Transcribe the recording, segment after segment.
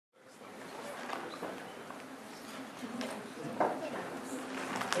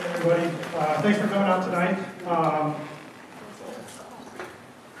everybody. Thanks for coming out tonight.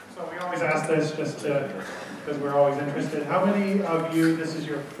 So we always ask this just because we're always interested. How many of you, this is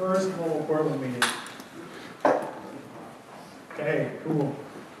your first Mobile Portland meeting? Okay, cool.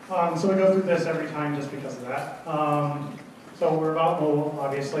 So we go through this every time just because of that. So we're about mobile,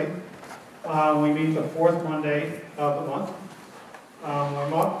 obviously. We meet the fourth Monday of the month.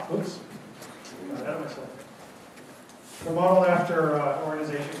 We're modeled after an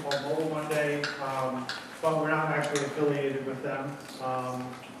organization called Mobile Monday, but we're not actually affiliated with them.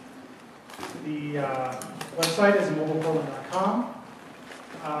 The website is mobileportland.com.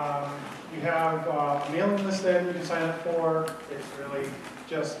 We have a mailing list there you can sign up for. It's really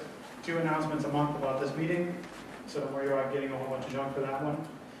just 2 announcements a month about this meeting, so don't worry about getting a whole bunch of junk for that one.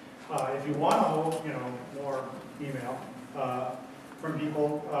 If you want a whole, more email from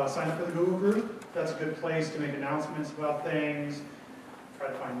people, sign up for the Google group. That's a good place to make announcements about things, try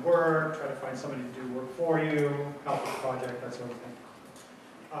to find work, try to find somebody to do work for you, help with the project, that sort of thing.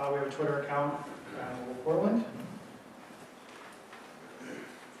 We have a Twitter account at Mobile Portland.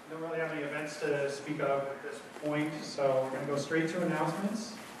 Don't really have any events to speak of at this point, so we're going to go straight to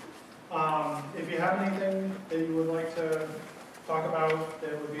announcements. If you have anything that you would like to talk about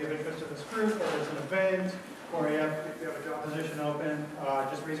that would be of interest to this group, whether it's an event, or if you have a job position open,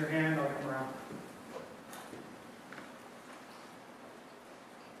 just raise your hand, I'll come around.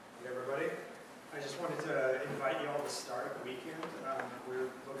 Hey everybody, I just wanted to invite you all to start the weekend. We're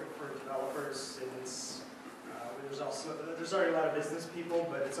looking for developers since there's already a lot of business people,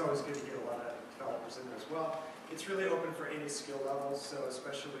 but it's always good to get a lot of developers in there as well. It's really open for any skill levels, so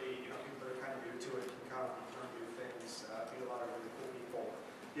especially people that are kind of new to it can come and learn new things, meet a lot of really cool people.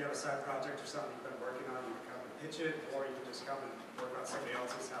 If you have a side project or something you've been working on, you can come and pitch it, or you can just come and work on somebody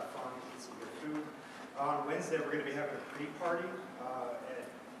else's, have fun, eat some good food. On Wednesday, we're going to be having a pre-party at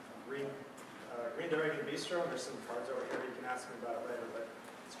Green Dragon Bistro. There's some cards over here, you can ask me about it later, but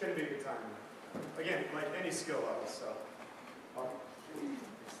it's going to be a good time. Again, like any skill level, so.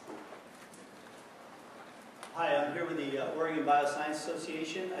 Hi, I'm here with the Oregon Bioscience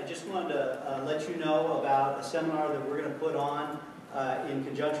Association. I just wanted to let you know about a seminar that we're going to put on in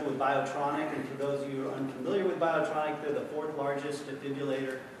conjunction with Biotronic. And for those of you who are unfamiliar with Biotronic, they're the 4th largest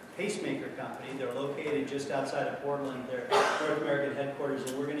defibrillator pacemaker company. They're located just outside of Portland, their North American headquarters,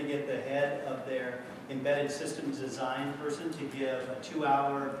 and we're going to get the head of their embedded systems design person to give a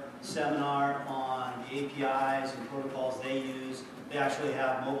 2-hour seminar on the APIs and protocols they use. They actually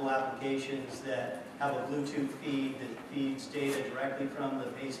have mobile applications that have a Bluetooth feed that feeds data directly from the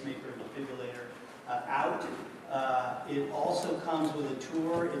pacemaker defibrillator out. It also comes with a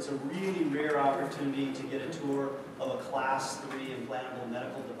tour. It's a really rare opportunity to get a tour of a Class 3 implantable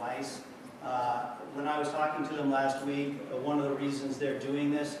medical device. When I was talking to them last week, one of the reasons they're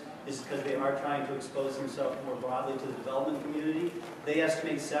doing this is because they are trying to expose themselves more broadly to the development community. They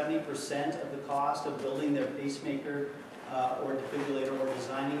estimate 70% of the cost of building their pacemaker or defibrillator or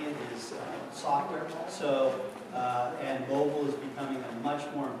designing it is software. So, and mobile is becoming a much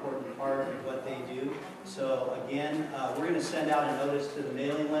more important part of what they do. So again, we're going to send out a notice to the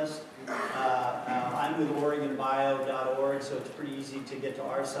mailing list. I'm with OregonBio.org, so it's pretty easy to get to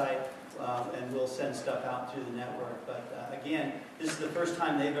our site, and we'll send stuff out through the network. But again, this is the first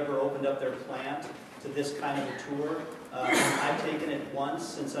time they've ever opened up their plant to this kind of a tour. I've taken it once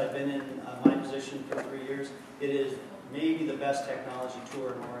since I've been in my position for 3 years. It is maybe the best technology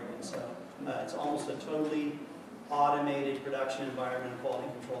tour in Oregon. So it's almost a totally automated production environment, quality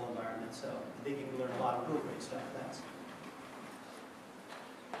control environment. So I think you can learn a lot of really great stuff. Thanks.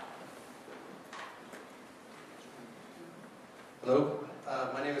 Hello,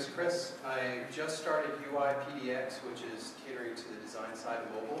 my name is Chris. I just started UI PDX, which is catering to the design side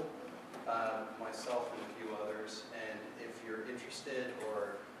of mobile, myself and a few others. And if you're interested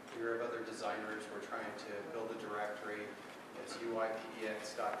or you're of other designers, we're trying to build a directory. It's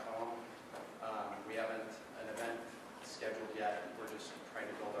uipdx.com. We haven't an event scheduled yet. We're just trying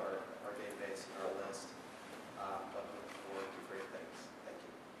to build our database and our list. But we look forward to great things. Thank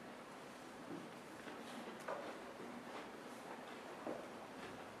you.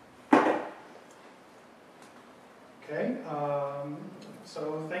 Okay, so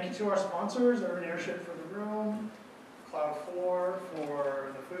thank you to our sponsors, Urban Airship for the room, Cloud4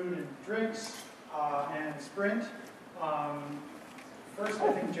 for the food and drinks, and Sprint. First,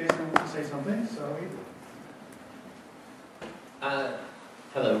 I think Jason wants to say something, so.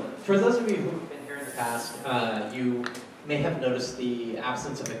 Hello. For those of you who've been here in the past, you may have noticed the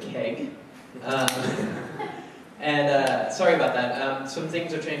absence of a keg. And sorry about that. Some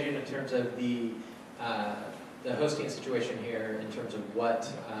things are changing in terms of the the hosting situation here in terms of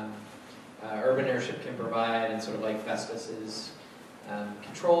what urban airship can provide, and sort of like Festus's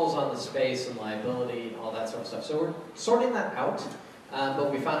controls on the space and liability and all that sort of stuff. So we're sorting that out,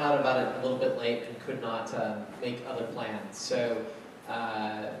 but we found out about it a little bit late and could not make other plans. So,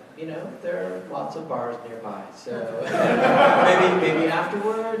 you know, there are lots of bars nearby, so maybe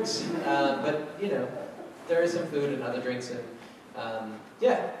afterwards, but you know, there is some food and other drinks, and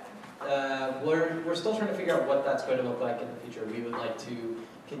yeah, we're still trying to figure out what that's going to look like in the future. We would like to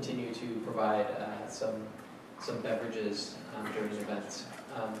continue to provide some beverages during events.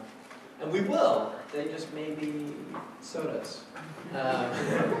 And we will. They just may be sodas.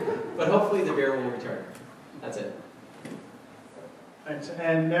 But hopefully the beer will return. That's it. Thanks.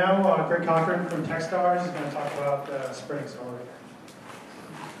 And now Greg Cochran from Techstars is going to talk about the Sprint Accelerator.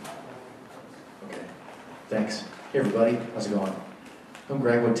 Okay. Thanks. Hey everybody, how's it going? I'm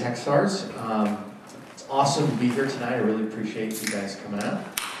Greg with Techstars. It's awesome to be here tonight. I really appreciate you guys coming out.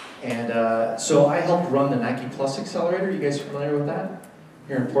 And so I helped run the Nike Plus Accelerator. You guys familiar with that?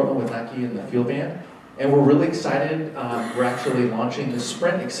 Here in Portland with Nike and the Field Band. And we're really excited. We're actually launching the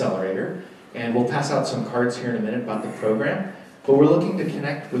Sprint Accelerator. And we'll pass out some cards here in a minute about the program. But we're looking to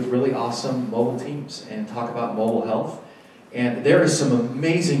connect with really awesome mobile teams and talk about mobile health. And there is some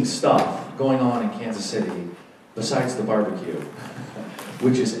amazing stuff going on in Kansas City besides the barbecue,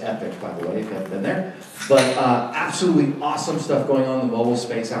 which is epic, by the way, if you haven't been there. But absolutely awesome stuff going on in the mobile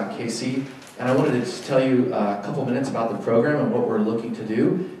space out in KC. And I wanted to just tell you a couple minutes about the program and what we're looking to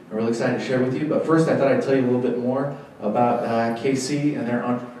do. I'm really excited to share with you. But first, I thought I'd tell you a little bit more about KC and their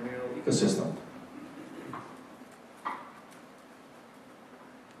entrepreneurial ecosystem.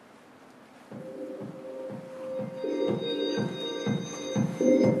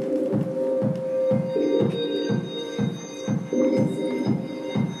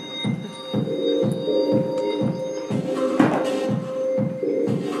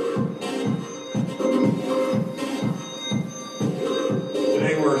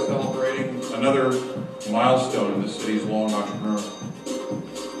 Another milestone in the city's long entrepreneurial.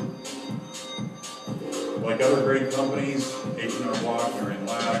 Like other great companies, H&R Block, Marion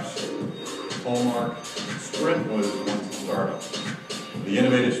Labs, Hallmark, Sprint was once a startup. The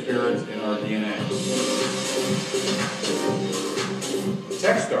innovative spirit in our DNA.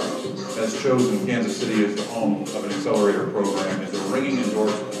 Techstars has chosen Kansas City as the home of an accelerator program as a ringing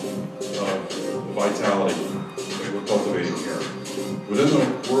endorsement of the vitality that we're cultivating here. Within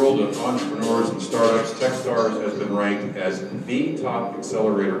the world of entrepreneurs and startups, Techstars has been ranked as the top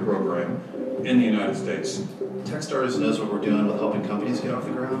accelerator program in the United States. Techstars knows what we're doing with helping companies get off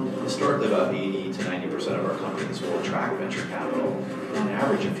the ground. Historically, about 80 to 90% of our companies will attract venture capital, on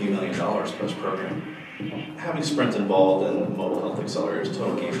average a few $1 million post-program. Having Sprint involved in the mobile health accelerator is a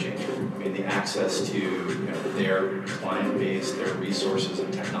total game changer. I mean, the access to their client base, their resources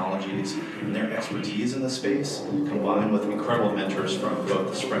and technologies, and their expertise in the space, combined with incredible mentors from both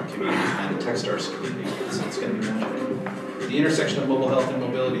the Sprint community and the Techstars community, it's going to be magic. The intersection of mobile health and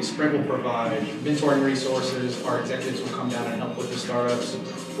mobility, Sprint will provide mentoring resources. Our executives will come down and help with the startups.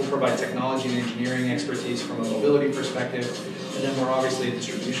 We'll provide technology and engineering expertise from a mobility perspective. And then we're obviously a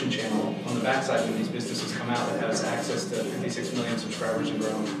distribution channel on the backside when these businesses come out that has access to 56 million subscribers and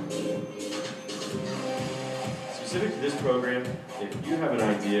growing. Specific to this program, if you have an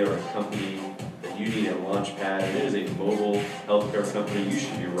idea or a company that you need a launch pad, and it is a mobile healthcare company, you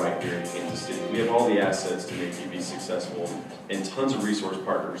should be right here in Kansas City. We have all the assets to make you be successful and tons of resource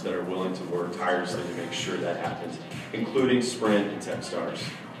partners that are willing to work tirelessly to make sure that happens, including Sprint and Techstars.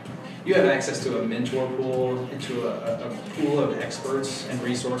 You have access to a mentor pool, into a pool of experts and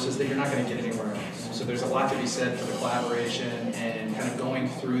resources that you're not going to get anywhere else. So there's a lot to be said for the collaboration and kind of going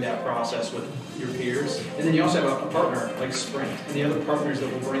through that process with your peers. And then you also have a partner like Sprint and the other partners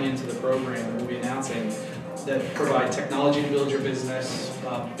that we'll bring into the program that we'll be announcing that provide technology to build your business,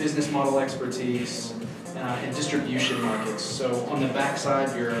 business model expertise, and distribution markets. So on the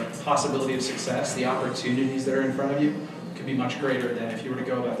backside, your possibility of success, the opportunities that are in front of you, could be much greater than if you were to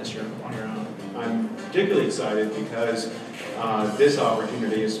go about this year on your own. I'm particularly excited because this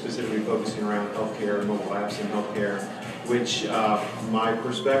opportunity is specifically focusing around healthcare, mobile apps in healthcare, which my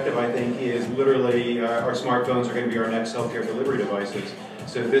perspective, I think, is literally our smartphones are going to be our next healthcare delivery devices.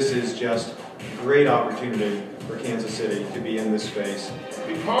 So this is just a great opportunity for Kansas City to be in this space.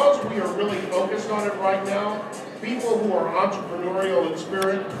 Because we are really focused on it right now, people who are entrepreneurial in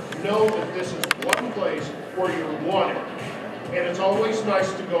spirit know that this is one place where you're wanted. And it's always nice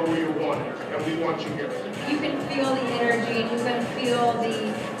to go where you're wanted, and we want you here. You can feel the energy and you can feel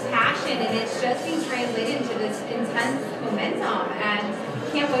the passion, and it's just being translated into this intense momentum. And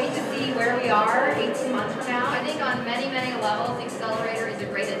can't wait to see where we are 18 months from now. I think on many, many levels, the accelerator is a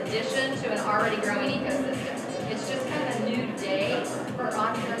great addition to an already growing ecosystem. It's just kind of a new day for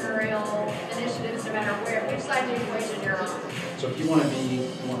entrepreneurial initiatives, no matter which side of the equation you're on. So if you want to be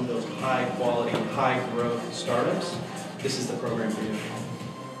one of those high quality, high growth startups, this is the program for you.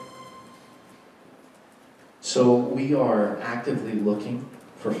 So we are actively looking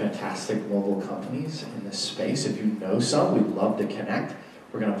for fantastic mobile companies in this space. If you know some, we'd love to connect.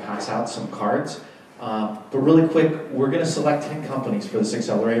 We're going to pass out some cards. But really quick, we're going to select 10 companies for this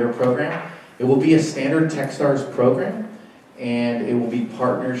accelerator program. It will be a standard Techstars program, and it will be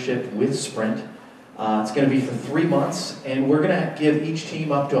partnership with Sprint. It's going to be for 3 months, and we're going to give each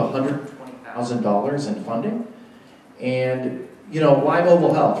team up to $120,000 in funding. And, you know, why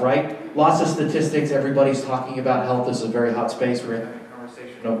mobile health, right? Lots of statistics. Everybody's talking about health. This is a very hot space. We're having a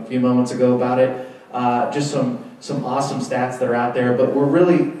conversation a few moments ago about it. Just some awesome stats that are out there. But we're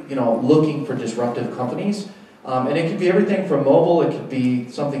really, you know, looking for disruptive companies. And it could be everything from mobile. It could be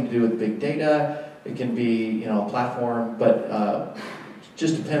something to do with big data. It can be, you know, a platform. But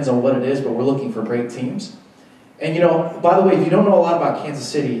just depends on what it is. But we're looking for great teams. And, you know, by the way, if you don't know a lot about Kansas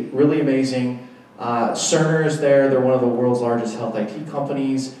City, really amazing. Cerner's there. They're one of the world's largest health IT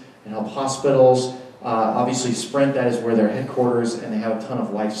companies and help hospitals. Obviously Sprint, that is where their headquarters, and they have a ton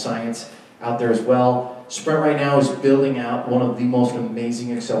of life science out there as well. Sprint right now is building out one of the most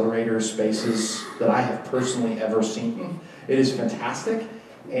amazing accelerator spaces that I have personally ever seen. It is fantastic,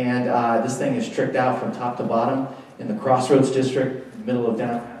 and this thing is tricked out from top to bottom in the Crossroads District, middle of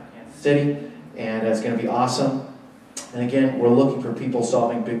downtown Kansas City, and it's going to be awesome. And again, we're looking for people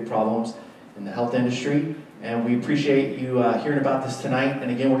solving big problems in the health industry. And we appreciate you hearing about this tonight. And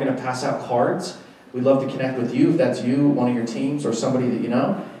again, we're going to pass out cards. We'd love to connect with you if that's you, one of your teams, or somebody that you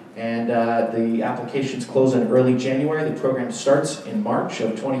know. And the applications close in early January. The program starts in March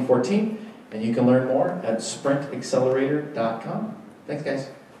of 2014. And you can learn more at sprintaccelerator.com. Thanks,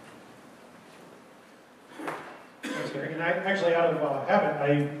 guys. Thanks, Gary. And I actually, out of habit,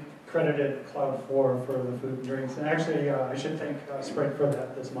 I credited Cloud4 for the food and drinks. And actually, I should thank Sprint for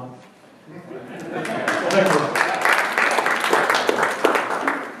that this month. Well, thank you.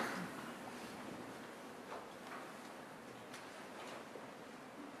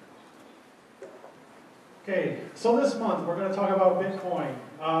 Okay, so this month we're going to talk about Bitcoin.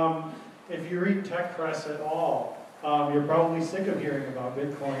 If you read tech press at all, you're probably sick of hearing about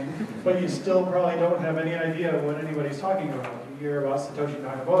Bitcoin, but you still probably don't have any idea what anybody's talking about. You hear about Satoshi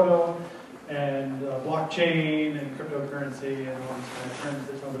Nakamoto and blockchain and cryptocurrency and all these kind of terms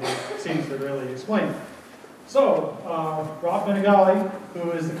that nobody seems to really explain. So, Rob Banagale,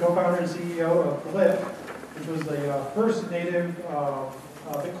 who is the co-founder and CEO of Gliph, which was the first native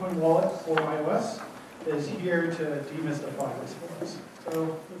Bitcoin wallet for iOS, is here to demystify this for us.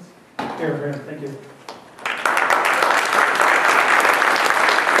 So, let's hear it for him. Thank you.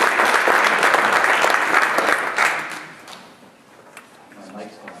 My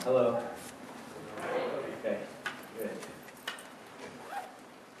mic's on. Hello. Okay, good.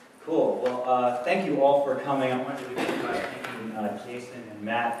 Cool. Well, thank you all for coming. I wanted to begin by thanking Jason and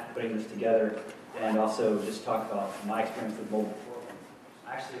Matt for putting this together, and also just talk about my experience with mobile programs.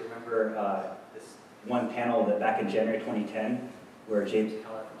 I actually remember this one panel that back in January 2010, where James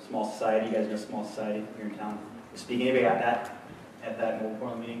Keller from Small Society, you guys know Small Society here in town, was speaking. Anybody got that at that mobile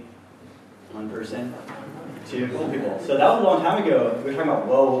forum meeting? One person? 2 cool people. So that was a long time ago. We were talking about,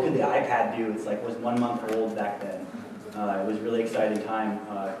 whoa, what could the iPad do? It's like, it was 1 month old back then. It was a really exciting time,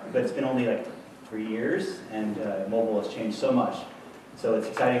 but it's been only like 3 years, and mobile has changed so much. So it's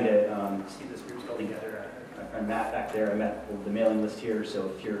exciting to see this group still together. My friend Matt back there, I met the mailing list here,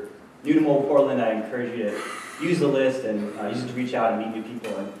 so if you're new to mobile Portland, I encourage you to use the list and use it to reach out and meet new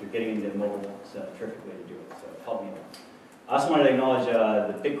people, and if you're getting into mobile, it's a terrific way to do it, so help me out. I also wanted to acknowledge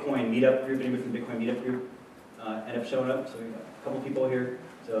the Bitcoin Meetup group. Anybody from the Bitcoin Meetup group end up showing up? So we got a couple people here.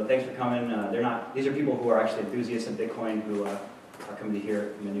 So thanks for coming. These are people who are actually enthusiasts of Bitcoin who are coming to hear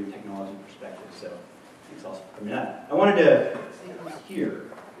it from a new technology perspective. So thanks also for coming out. I wanted to see who's here.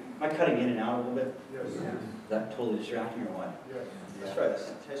 Am I cutting in and out a little bit? Yes. Is that totally distracting or what? Yes. Let's try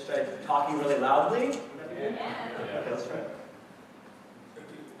this. Let's try talking really loudly. Okay, let's try it.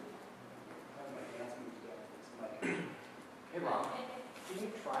 Hey Rob, can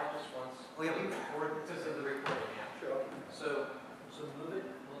you try just once? Oh yeah, we record. This is the recording, yeah. Sure. So move it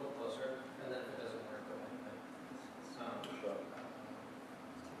a little closer, and then if it doesn't work, go ahead.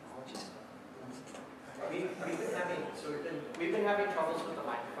 We've been having troubles with the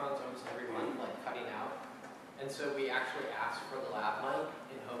microphones almost every month, like cutting out, and so we actually asked for the lab mic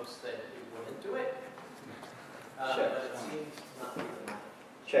in hopes that it wouldn't do it. But it seems not to be the mic.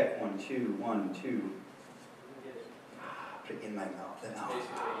 Check, 1, 2, 1, 2. Put it in my mouth. Basically,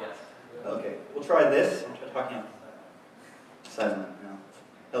 yes. Okay, we'll try this. I'll try talking out silent now.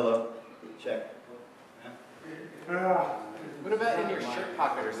 Hello. Check. What about in your shirt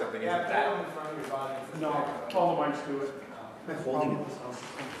pocket or something? Isn't that in front of your body? No, all the mics do it. I'm holding it.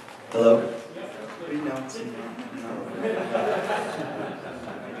 Hello. No.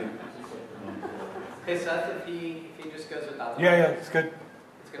 Hey Seth, if he just goes without the Yeah, it's good.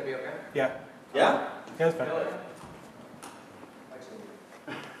 it's gonna be okay? Yeah. Yeah? Yeah, it's fine. Really?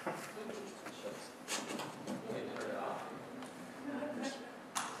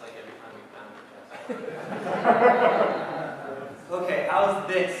 Okay, how's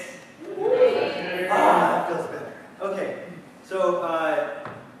this? That feels better. Okay, so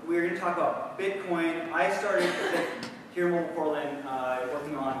we're going to talk about Bitcoin. I started here in mobile Portland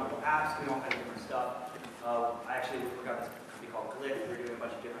working on mobile apps, doing all kinds of different stuff. I actually work out this company called Gliph. We're doing a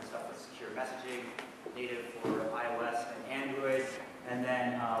bunch of different stuff with secure messaging, native for iOS and Android. And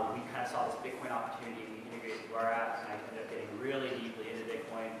then we kind of saw this Bitcoin opportunity, we integrated into our apps, and I ended up getting really deeply into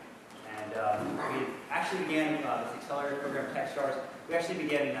Bitcoin. And we actually began this accelerator program, Techstars. We actually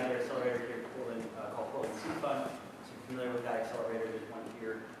began another accelerator here in Portland called Portland Seed Fund. So if you're familiar with that accelerator, there's one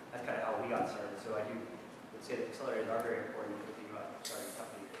here. That's kind of how we got started. So I would say that accelerators are very important if you think about starting a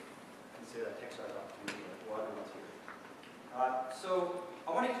company. Consider that Techstars opportunity or other ones here. So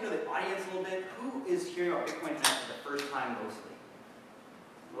I wanted to know the audience a little bit. Who is hearing about Bitcoin tonight for the first time mostly?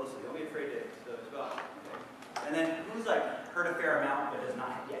 Mostly. Don't be afraid to speak up. Okay. And then who's like heard a fair amount but does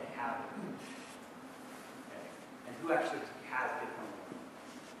not yet have it? Okay. And who actually has Bitcoin?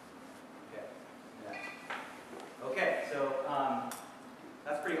 Okay. Yeah. Okay, so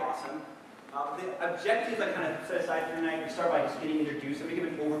that's pretty awesome. The objectives I kind of set aside for tonight, we start by just getting introduced. I'm going to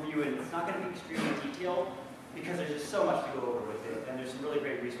give an overview, and it's not going to be extremely detailed because there's just so much to go over with it, and there's some really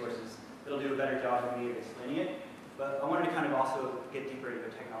great resources that'll do a better job of me of explaining it. But I wanted to kind of also get deeper into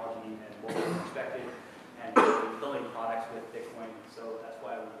the technology and what was expected and building products with Bitcoin, so that's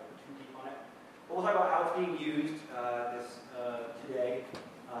why I won't go too deep on it. But we'll talk about how it's being used today,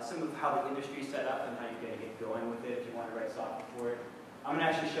 some of how the industry is set up and how you're going to get going with it if you want to write software for it. I'm going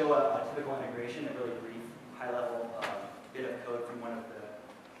to actually show a typical integration, a really brief, high-level bit of code from one of the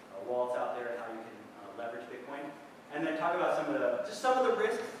wallets out there and how you can leverage Bitcoin. And then talk about some of the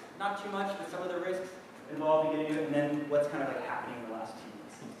risks, not too much, but some of the risks involved in getting into it, and then what's kind of like happening in the last 2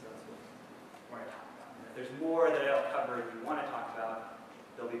 months. So that's what we're going to talk about. And if there's more that I'll cover you want to talk about,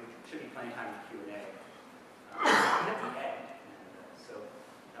 should be plenty of time for Q&A at the end. So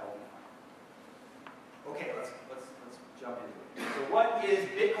that will be fun. Okay, let's jump into it. So what is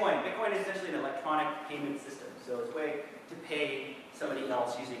Bitcoin? Bitcoin is essentially an electronic payment system. So it's a way to pay somebody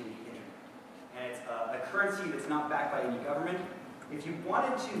else using the internet. And it's a currency that's not backed by any government. If you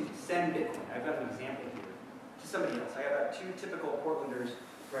wanted to send Bitcoin, I've got an example here, to somebody else. I got 2 typical Portlanders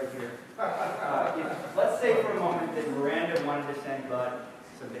right here. Let's say for a moment that Miranda wanted to send Bud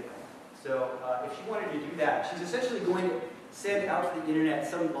some Bitcoin. So if she wanted to do that, she's essentially going to send out to the internet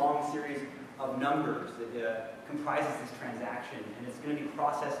some long series of numbers that comprises this transaction, and it's going to be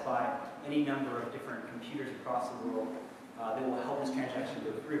processed by any number of different computers across the world that will help this transaction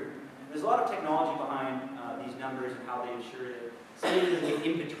go through. There's a lot of technology behind these numbers and how they ensure that somebody doesn't get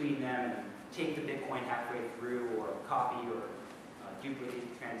in between them and take the Bitcoin halfway through or copy or duplicate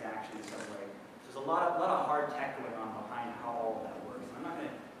the transaction in some way. So there's a lot of hard tech going on behind how all of that works. And I'm not going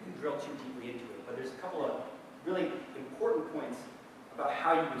to drill too deeply into it, but there's a couple of really important points about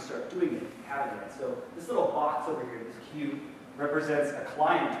how you can start doing it, having it. So this little box over here, this cube, represents a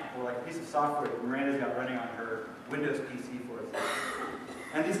client or like a piece of software that Miranda's got running on her Windows PC, for example.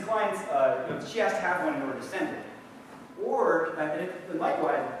 And these clients, she has to have one in order to send it. Or, and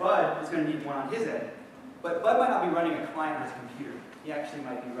likewise, Bud is going to need one on his end. But Bud might not be running a client on his computer. He actually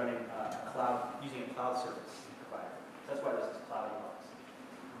might be running using a cloud service provider. That's why there's this cloud box.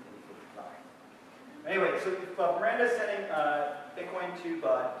 Anyway, so if Miranda's sending Bitcoin to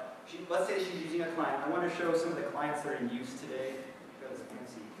Bud, let's say she's using a client. I want to show some of the clients that are in use today. Go to this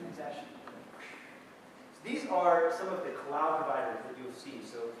fancy transaction. So these are some of the cloud providers that you'll see.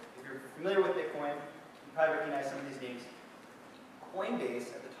 So if you're familiar with Bitcoin, you probably recognize some of these names. Coinbase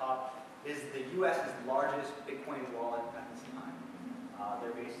at the top is the U.S.'s largest Bitcoin wallet at this time.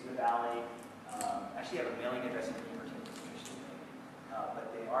 They're based in the Valley. Actually have a mailing address in Beaverton,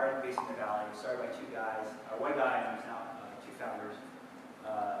 but they are based in the Valley. Started by 2 guys, one guy and now 2 founders.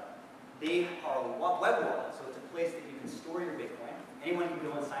 They are a web wallet, so it's a place that you can store your Bitcoin. Anyone can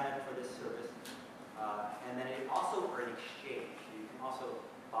go and sign up for this service. And then it also for an exchange. You can also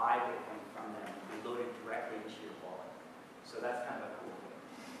buy Bitcoin from them and load it directly into your wallet. So that's kind of a cool thing.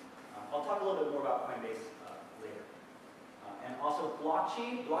 talk a little bit more about Coinbase later. And also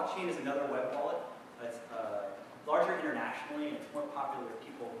blockchain. Blockchain is another web wallet. It's larger internationally, and it's more popular with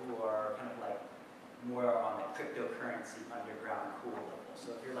people who are kind of like more on the cryptocurrency underground cool level.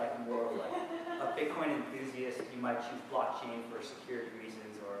 So if you're like more of like a Bitcoin enthusiast, you might choose blockchain for security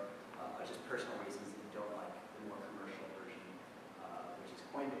reasons or just personal reasons that you don't like the more commercial version, which is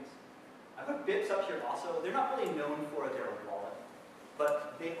Coinbase. I put Bips up here also. They're not really known for their wallet,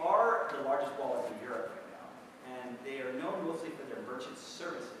 but they are the largest wallet in Europe right now. And they are known mostly for their merchant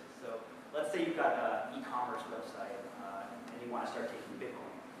services. So let's say you've got an e-commerce website and you want to start taking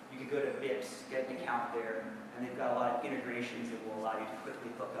Bitcoin. You could go to Bips, get an account there, and they've got a lot of integrations that will allow you to quickly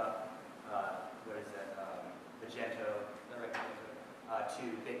hook up, Magento, to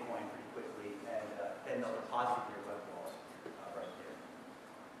Bitcoin pretty quickly, and then they'll deposit your web wallet right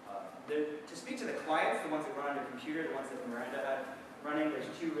there. To speak to the clients, the ones that run on your computer, the ones that Miranda had running, there's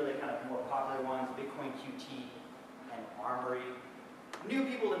two really kind of more popular ones, Bitcoin QT and Armory. New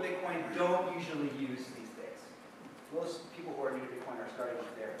people to Bitcoin don't usually use these days. Most people who are new to Bitcoin are starting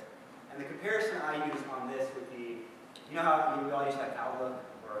with there. And the comparison I use on this would be, you know how we all used to have Outlook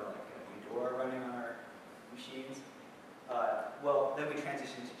or like Eudora running on our machines? Well, then we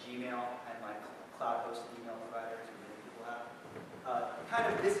transitioned to Gmail and like cloud-hosted email providers, or many people have.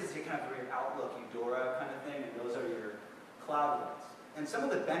 This is kind of your Outlook, Eudora kind of thing, and those are your cloud ones. And some of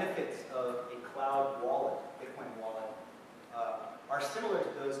the benefits of a cloud wallet, Bitcoin wallet, are similar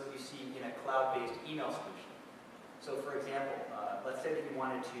to those that you see in a cloud-based email solution. So for example, let's say that you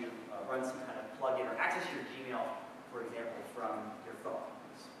wanted to run some kind of plugin or access your Gmail, for example, from your phone.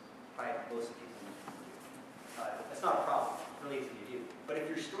 It's probably most people do. That's not a problem. It's really easy to do. But if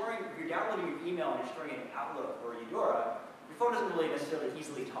you're downloading your email and you're storing it in Outlook or Eudora, your phone doesn't really necessarily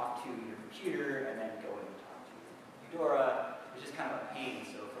easily talk to your computer and then go and talk to Eudora, which is kind of a pain.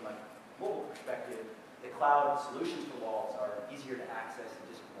 So from a mobile perspective, the cloud solutions for wallets are easier to access and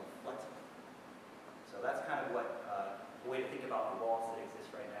just more flexible. So that's kind of what a way to think about the wallets that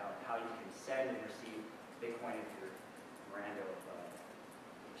exist right now, and how you can send and receive Bitcoin if you're Miranda or someone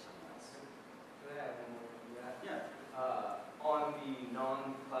else. Could I add one more thing to that? Yeah. On the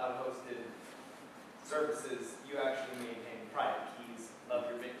non-cloud hosted services, you actually maintain private keys of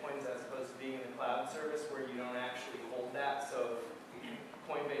your Bitcoins as opposed to being in the cloud service where you don't actually hold that. So if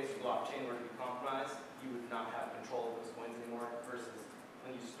Coinbase or blockchain were to be compromised, you would not have control of those coins anymore versus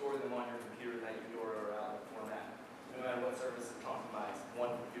when you store them on your computer in that Eudora or Outlook format. No matter what service is compromised,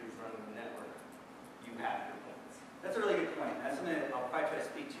 one computer is running the network, you have your coins. That's a really good point. That's something that I'll probably try to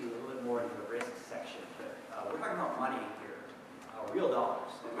speak to a little bit more in the risk section. But we're talking about money here, real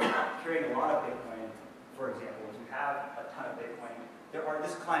dollars. We're carrying a lot of Bitcoin, for example. If you have a ton of Bitcoin,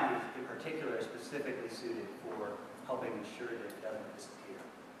 this client in particular is specifically suited for helping ensure that it doesn't disappear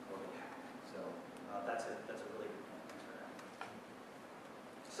or get hacked. So that's a really good point. Thanks for that.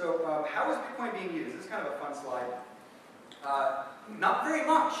 So how is Bitcoin being used? This is kind of a fun slide. Not very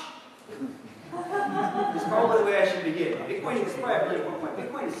much. It's probably the way I should begin. Bitcoin is probably a really important point.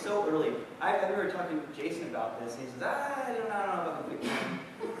 Bitcoin is so early. I remember talking to Jason about this, and he says, I don't know about the Bitcoin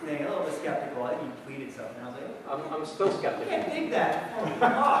thing. A little bit skeptical. I think he tweeted something. I was like, I'm still skeptical. I can't think that.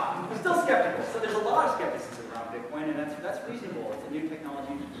 I'm still skeptical. So there's a lot of skepticism around Bitcoin, and that's reasonable. It's a new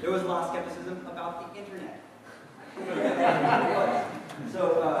technology. There was a lot of skepticism about the internet. It's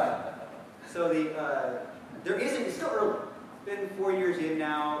still early. It's been 4 years in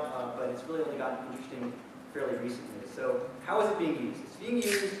now, but it's really only gotten interesting fairly recently. So how is it being used? It's being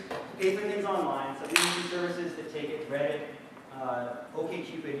used to pay for things online. So these are services that take it, Reddit,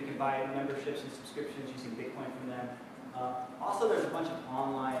 OkCupid, you can buy memberships and subscriptions using Bitcoin from them. Also, there's a bunch of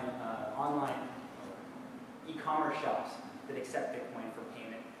online e-commerce shops that accept Bitcoin for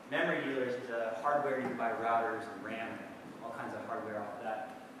payment. Memory dealers is a hardware you can buy routers and RAM and all kinds of hardware off of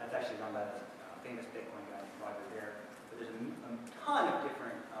that. That's actually run by the famous Bitcoin guy, Roger there. But there's a ton of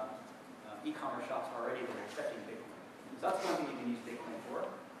different e-commerce shops already that are accepting Bitcoin. So that's one thing you can use Bitcoin for.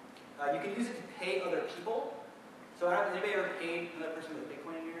 You can use it to pay other people. So has anybody ever paid another person with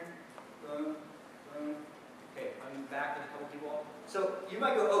Bitcoin here? Boom, boom. Okay, I'm back. There's a couple people. So you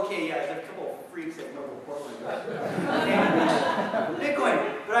might go, okay, yeah, there's a couple of freaks at local Portland. Bitcoin.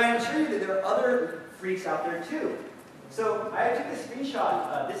 But I assure you that there are other freaks out there too. So I took a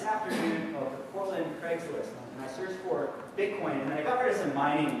screenshot this afternoon of the Portland Craigslist, and I searched for Bitcoin, and I got rid of some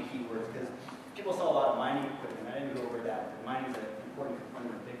mining keywords because people saw a lot of mining equipment. I didn't go over that. But mining is an important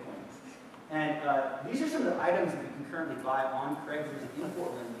component of Bitcoin. And these are some of the items that you can currently buy on Craigslist in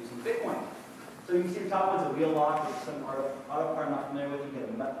Portland using Bitcoin. So you can see the top one's a wheel lock. There's some auto part I'm not familiar with. You get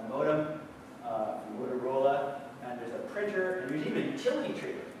a modem, Motorola, and there's a printer, and there's even a utility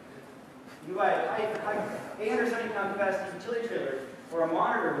trailer. You buy a 870-pound capacity utility trailer or a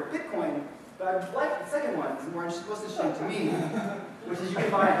monitor with Bitcoin, but I like the second one. It's more most interesting to me, which is you can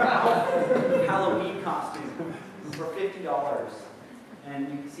buy a Halloween costume for $50. And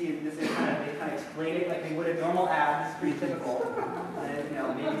you can see this is they kind of explain it like they would a normal ad. This is pretty typical. And you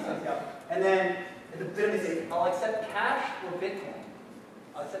know, maybe something else. And then at the bottom they say, I'll accept cash or Bitcoin.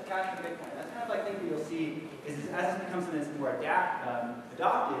 I'll accept cash or Bitcoin. That's kind of like thing that you'll see is as this becomes something that's more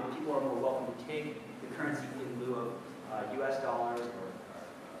adopted, people are more welcome to take the currency in lieu of US dollars or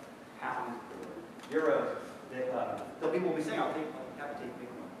pounds or euros. That people will be saying, I'll have to take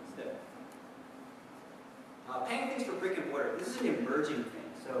Bitcoin instead. Paying things for brick and mortar. This is an emerging thing.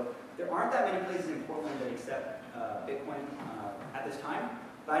 So there aren't that many places in Portland that accept Bitcoin at this time.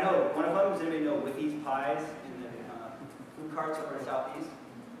 But I know one of them, does anybody know Whiffy's Pies in the food carts over in the Southeast?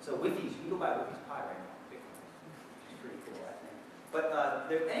 So Whiffy's, you can go buy Whiffy's Pie right now. Bitcoin. Which is pretty cool, I think. But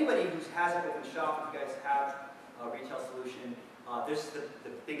anybody who has an open shop, if you guys have a retail solution, this is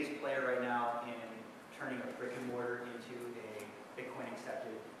the biggest player right now in turning a brick and mortar into a Bitcoin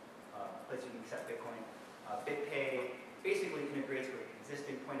accepted place you can accept Bitcoin. BitPay basically integrates with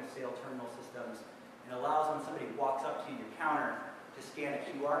existing point-of-sale terminal systems and allows when somebody walks up to your counter to scan a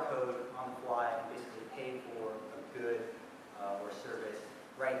QR code on the fly and basically pay for a good or service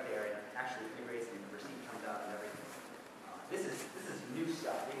right there, and it actually integrates and the receipt comes out and everything. This is new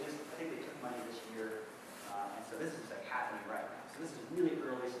stuff. I think they took money this year, and so this is like happening right now. So this is really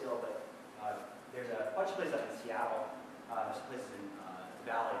early still, but there's a bunch of places up in Seattle. There's places in the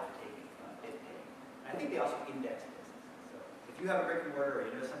Valley for taking BitPay. I think they also index businesses. So if you have a brick and mortar or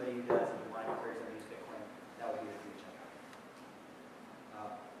you know somebody who does and you want to encourage them to use Bitcoin, that would be a good check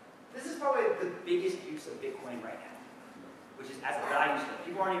out. This is probably the biggest use of Bitcoin right now, which is as a value store.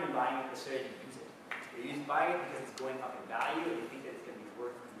 People aren't even buying it necessarily to use it. They're buying it because it's going up in value and they think that it's going to be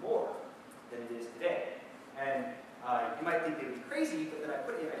worth more than it is today. And you might think they would be crazy, but then I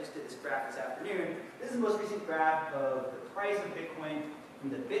just did this graph this afternoon. This is the most recent graph of the price of Bitcoin from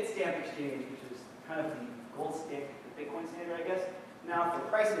the Bitstamp exchange, which is kind of the gold stick, the Bitcoin standard, I guess, now for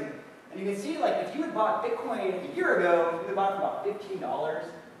pricing. And you can see, like, if you had bought Bitcoin a year ago, you would have bought it for about $15.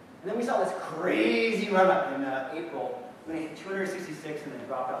 And then we saw this crazy run-up in April when it hit 266 and then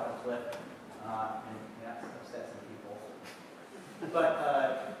dropped off a cliff. And that upset some people.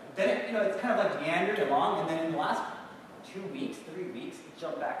 But then it's kind of like meandered along, and then in the last 3 weeks, it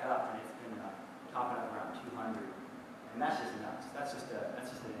jumped back up, and it's been topping up around 200. And that's just nuts. That's just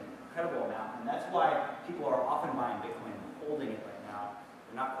an incredible amount, and that's why people are often buying Bitcoin and holding it right now.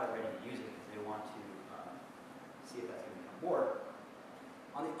 They're not quite ready to use it because they want to see if that's going to become more.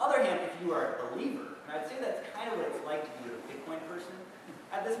 On the other hand, if you are a believer, and I'd say that's kind of what it's like to be a Bitcoin person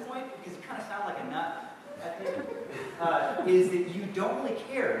at this point, because you kind of sound like a nut, I think, is that you don't really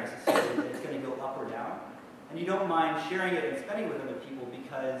care necessarily that it's going to go up or down, and you don't mind sharing it and spending with other people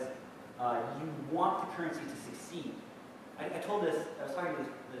because you want the currency to succeed. I was talking to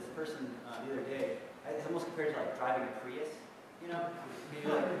this person the other day. It's almost compared to like driving a Prius, you know? You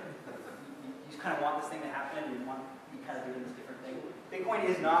just kind of want this thing to happen, and you want to be kind of doing this different thing. Bitcoin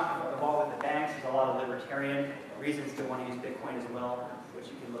is not involved with the banks. There's a lot of libertarian reasons to want to use Bitcoin as well, which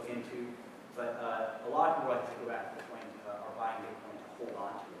you can look into. But a lot of people like to go back to Bitcoin are buying Bitcoin to hold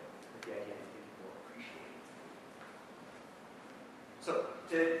on to it with the idea that people will appreciate it. So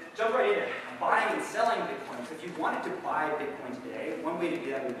to jump right in, buying and selling Bitcoin. So if you wanted to buy Bitcoin today, one way to do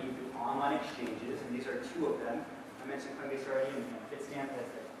that would be through online exchanges, and these are two of them. I mentioned Coinbase already, and Bitstamp has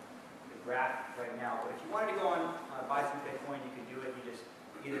the graph right now. But if you wanted to go on buy some Bitcoin, you could do it. You just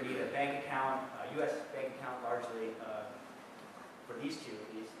either need a bank account, a U.S. bank account largely, for these two at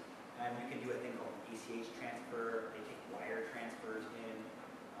least, and you can do a thing called an ACH transfer. They take wire transfers in.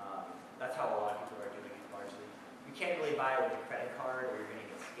 That's how a lot of people are doing it largely. You can't really buy it with a credit card or you're going to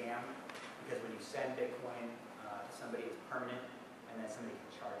get scammed, because when you send Bitcoin to somebody, it's permanent, and then somebody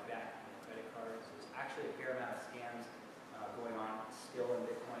can charge back on the credit card. So there's actually a fair amount of scams going on still in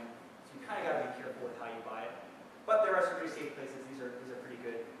Bitcoin. So you kind of got to be careful with how you buy it. But there are some pretty safe places. These are pretty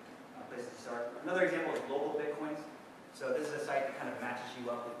good places to start. Another example is Global Bitcoins. So this is a site that kind of matches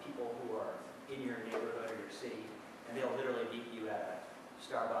you up with people who are in your neighborhood or your city, and they'll literally meet you at a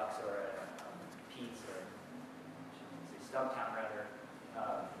Starbucks or at Pete's or Stumptown rather,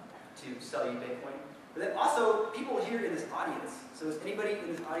 to sell you Bitcoin. But then also people here in this audience. So is anybody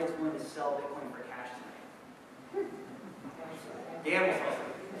in this audience willing to sell Bitcoin for cash tonight? Dan will sell something.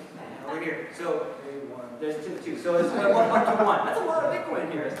 Over here. So there's two. So it's 1 to 1. That's a lot of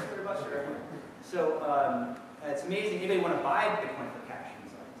Bitcoin here. It's $100 for everyone. So it's amazing. Anybody want to buy Bitcoin for cash?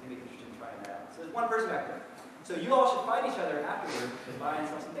 Anybody interested in trying that out? So there's one person back there. So you all should find each other afterwards to buy and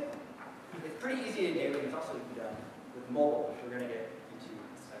sell some Bitcoin. it's pretty easy to do, and it's also done with mobile, which we're going to get into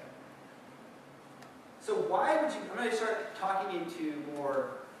in a second. So why would you, I'm going to start talking into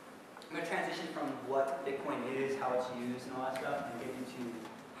more, I'm going to transition from what Bitcoin is, how it's used, and all that stuff, and get into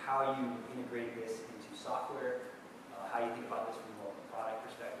how you integrate this into software, how you think about this from more of a product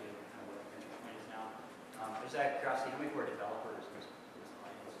perspective, and kind of what Bitcoin is now. Just out of curiosity, how many more developers in this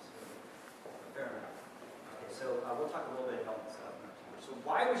audience? A fair amount. Okay, so we'll talk a little bit about this. So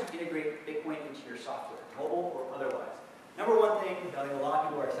why would you integrate Bitcoin into your software, mobile or otherwise? Number one thing I think a lot of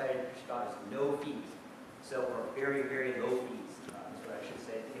people are excited about is no fees. So, or very, very low fees, is what I should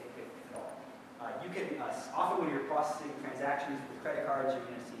say, if at all. You can, often when you're processing transactions with credit cards, you're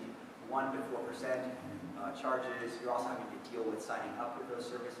going to see 1 to 4% charges. You're also having to deal with signing up with those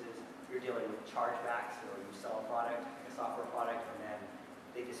services. You're dealing with chargebacks, so you sell a product, a software product, and then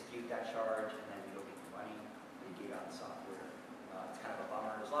they dispute that charge, and then you don't get your money, and you give out the software. It's kind of a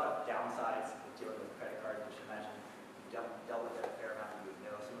bummer. There's a lot of downsides with dealing with credit cards, which I imagine you've dealt with it a fair amount, you would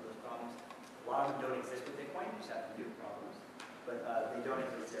know some of those problems. A lot of them don't exist with Bitcoin, you just have new problems, but they don't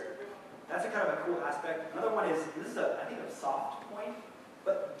exist there. That's a kind of a cool aspect. Another one is, this is I think a soft point,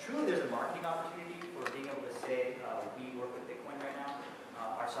 but truly there's a marketing opportunity for being able to say, we work with Bitcoin right now.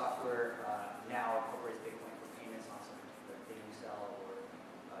 Our software now incorporates Bitcoin for payments on some particular thing you sell, or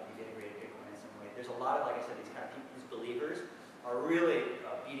you've integrated Bitcoin in some way. There's a lot of, like I said, these kind of people, these believers are really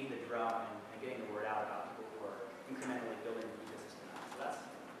beating the drum and getting the word out about people who are incrementally building the ecosystem out. So that's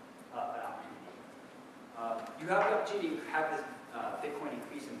an opportunity. You have the opportunity to have this Bitcoin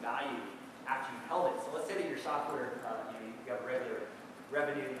increase in value after you've held it. So let's say that your software, you have regular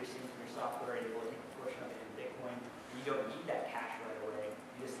revenue you're seeing from your software, and you're able to take a portion of it in Bitcoin, and you don't need that cash right away.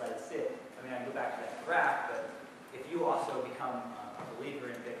 You just let it sit. I mean, I can go back to that graph, but if you also become a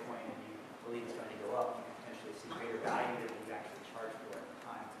believer in Bitcoin and you believe it's going to go up, you can potentially see greater value than you actually charge for at the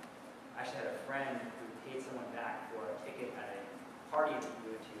time. I actually had a friend who paid someone back for a ticket at a party that he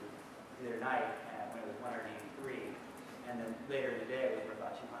went to the other night, and when it was $183, and then later in the day it was worth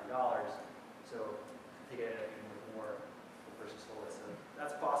about $200. So the ticket ended up being worth more the person sold it. So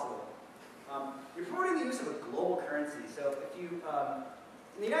that's possible. You're promoting the use of a global currency. So if you,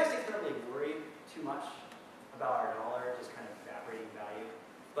 in the United States, we don't really worry too much about our dollar just kind of evaporating value.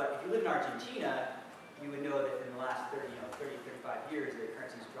 But if you live in Argentina, you would know that in the last 30, 35 years, their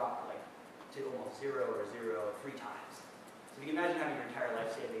currency's dropped like to almost 0 or 0 3 times. So if you can imagine having your entire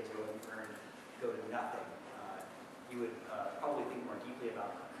life savings or what you earned go to nothing, you would probably think more deeply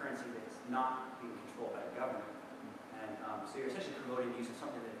about a currency that is not being controlled by the government. And so you're essentially promoting the use of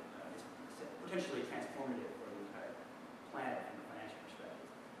something that is potentially transformative for the entire planet from a financial perspective.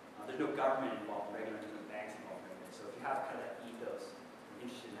 There's no government involved in regulating, there's no banks involved in regulating. So if you have kind of that ethos, you're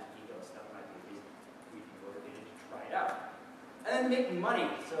interested in that ethos, that might be a reason for you to be motivated to try it out. And then making money.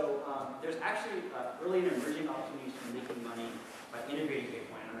 So there's actually early and emerging opportunities for making money by integrating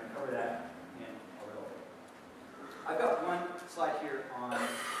Bitcoin. I'm going to cover that in a little bit. I've got one slide here on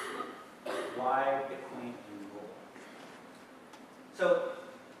why Bitcoin and mobile. So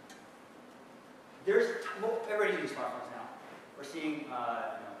everybody's using smartphones now. We're seeing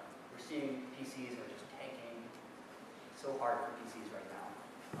PCs are just tanking. It's so hard for PCs right now.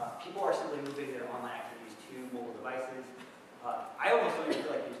 People are simply moving their online activities to mobile devices. I almost don't even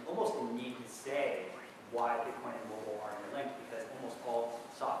feel like there's almost a need to say why Bitcoin and mobile are interlinked, because almost all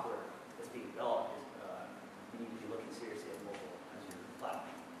software that's being developed is you need to be looking seriously at mobile as your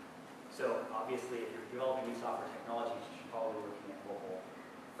platform. So obviously, if you're developing new software technologies, you should probably be looking at mobile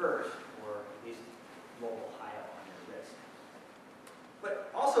first, or at least mobile high up on your list.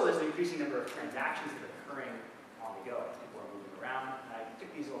 But also, there's an increasing number of transactions that are occurring on the go as people are moving around. And I took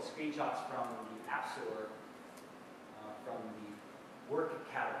these little screenshots from the App Store, from the work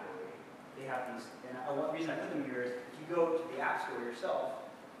category. They have these, and one reason I put them here is if you go to the App Store yourself,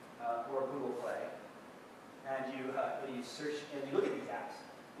 or Google Play, and you search and you look at these apps,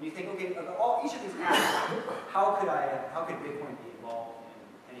 and you think, okay, of each of these apps, how could Bitcoin be involved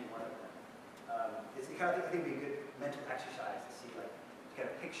in any one of them? It's kind of, I think, it'd be a good mental exercise to see, like, to kind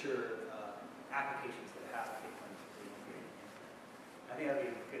of picture applications that have Bitcoin being integrated in. I think that'd be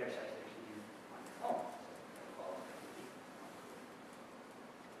a good exercise to actually do on your phone.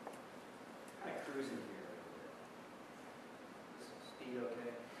 Kind of cruising here. Speed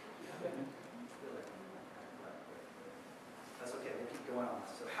okay? That's okay, we'll keep going on.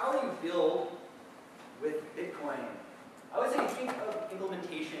 So how do you build with Bitcoin? I would say think of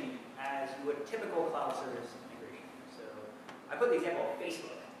implementation as you would typical cloud service integration. So I put the example of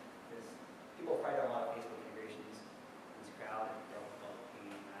Facebook, because people have tried a lot of Facebook integrations in this crowd, and they'll pain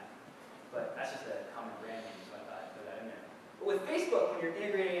on that. But that's just a common brand name, so I thought I'd put that in there. But with Facebook, when you're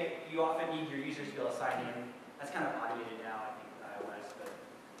integrating it, you often need your users to be able to sign in. That's kind of automated now, I think, with iOS, but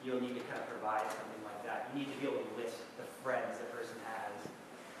you'll need to kind of provide something like that. You need to be able to list the friends the person has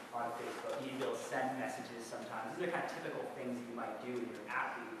on Facebook. You need to be able to send messages sometimes. These are kind of typical things that you might do in your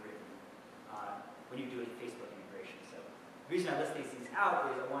app that you've written when you do a Facebook integration. So the reason I list these things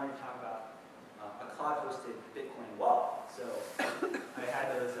out is I wanted to talk about a cloud-hosted Bitcoin wallet. So I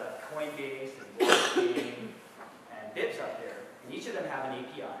had those Coinbase and Blockchain and Bits up there, and each of them have an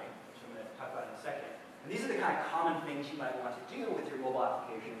API, which I'm going to talk about in a second. And these are the kind of common things you might want to do with your mobile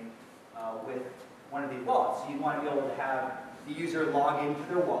application with one of these wallets. So you want to be able to have the user log into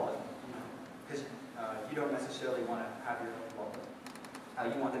their wallet, because you don't necessarily want to have your own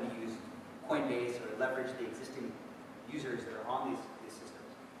wallet. You want them to use Coinbase or leverage the existing users that are on these systems.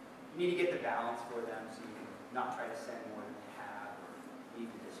 You need to get the balance for them so you can not try to send more than they have or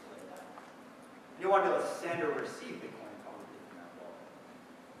need to display that. You want to be able to send or receive Bitcoin probably from that wallet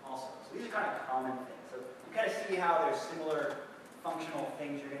also. So these are kind of common things. So you kind of see how there's similar functional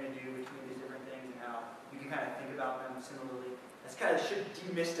things you're going to do between these different things and how you can kind of think about them similarly. This kind of should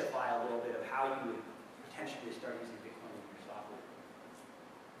demystify a little bit of how you would potentially start using Bitcoin in your software.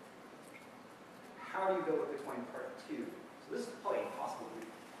 How do you go with Bitcoin part 2? So this is probably impossible to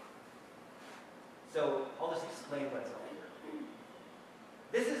read. So I'll just explain what's on here.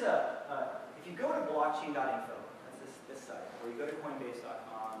 This is if you go to blockchain.info, that's this site, or you go to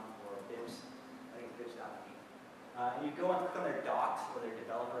coinbase.com or Bips, I think it's Bips.me, and you go and click on their docs or their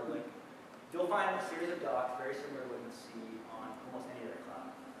developer link, you'll find a series of docs very similar to what you see on almost any other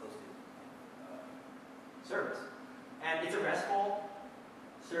cloud-hosted service. And it's a RESTful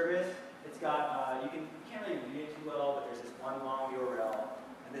service. It's got, you can't really read it too well, but there's this one long URL,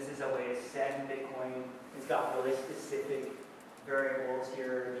 and this is a way to send Bitcoin. It's got really specific variables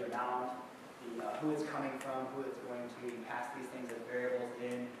here, the amount, who it's coming from, who it's going to. You pass these things as variables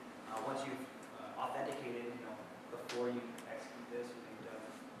in. Once you've authenticated, before you execute this,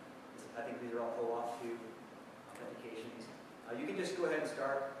 I think these are all OAuth 2 authentications. You can just go ahead and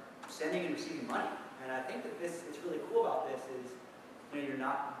start sending and receiving money. And I think that what's really cool about this is,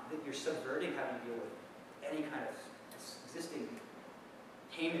 you're subverting having to deal with any kind of existing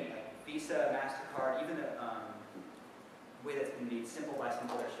payment, like Visa, MasterCard, even the way that's been made simple by some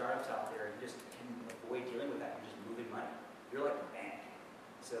other startups out there. You just can avoid dealing with that. You're just moving money. You're like a bank.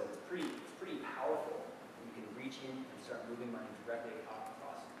 So it's pretty powerful. You can reach in and start moving money directly across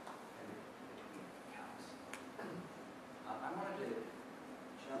and between accounts. I wanted to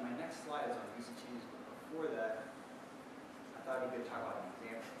show my next slide is on recent changes, but before that, I thought it'd be good to talk about an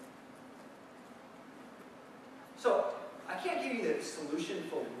example. So I can't give you the solution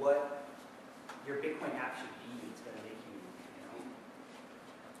for what your Bitcoin app should be. It's going to make you, a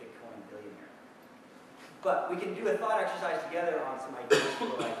Bitcoin billionaire. But we can do a thought exercise together on some ideas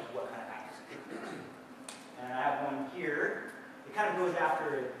for what kind of apps it could be. And I have one here. It kind of goes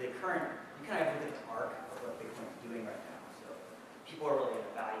after the current. You kind of have to look at the arc of what Bitcoin is doing right now. So people are really at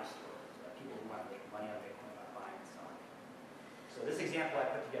a value store. People who want to make money on Bitcoin by buying and selling. So this example I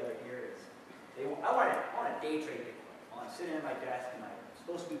put together here is, I want to day trade Bitcoin. While I'm sitting at my desk and I'm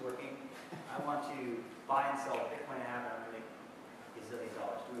supposed to be working, I want to buy and sell a Bitcoin app, and I'm going to make gazillion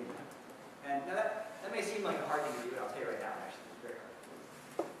dollars doing that. And now that may seem like a hard thing to do, but I'll tell you right now, actually, it's very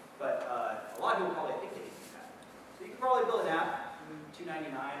hard. But a lot of people probably think they can do that. So you could probably build an app,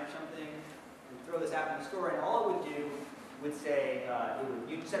 $2.99 or something, and throw this app in the store, and all it would do would say,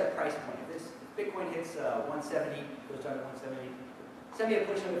 you'd set a price point. If Bitcoin hits 170, goes down to 170, send me a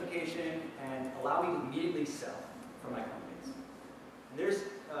push notification and allow me to immediately sell from my Coinbase. And there's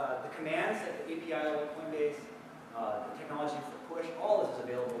the commands at the API level of Coinbase, the technology for push, all this is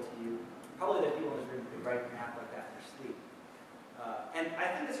available to you. Probably there's people in this room who could write an app like that in their sleep. And I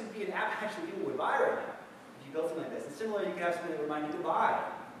think this would be an app actually people would buy right now if you built something like this. And similarly, you could have something that would remind you to buy.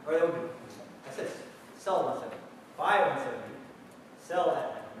 Or that would be, I said, sell at 170, buy at 170, sell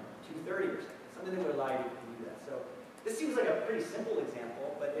at 230 or something. Something that would allow you to do that. So this seems like a pretty simple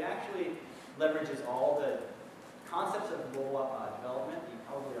example, but it actually leverages all the concepts of mobile development that you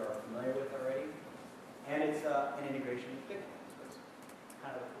probably are familiar with already, and it's an integration with Bitcoin. So it's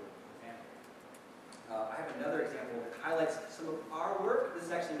kind of a cool example. I have another example that highlights some of our work. This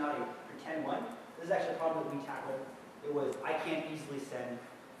is actually not a pretend one. This is actually a problem that we tackled. It was, I can't easily send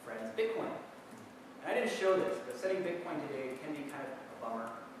friends Bitcoin. And I didn't show this, but sending Bitcoin today can be kind of a bummer.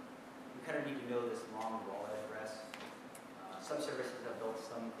 You kind of need to know this long wallet address. Some services have built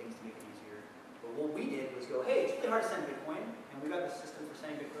some things to make it easier. But what we did was go, hey, it's really hard to send Bitcoin, and we got the system for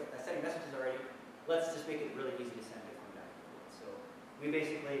sending messages already. Let's just make it really easy to send Bitcoin back and forth. So we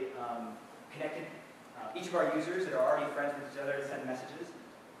basically connected each of our users that are already friends with each other to send messages.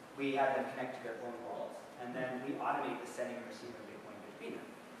 we have them connect to their own wallets, and then we automate the sending and receiving of Bitcoin between them.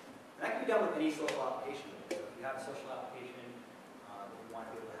 And that can be done with any social application. So if you have a social application, you want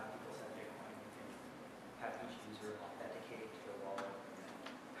to be able to have people send Bitcoin, you can have each user authenticate to their wallet and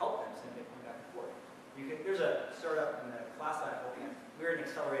help them send Bitcoin back and forth. There's a startup in the class that I'm holding. We were an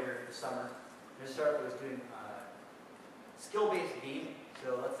accelerator this summer. There's a startup that was doing skill-based gaming.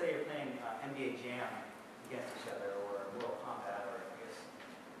 So let's say you're playing NBA Jam against each other, or Mortal Kombat, or I guess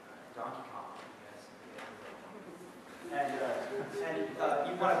Donkey Kong, I guess. And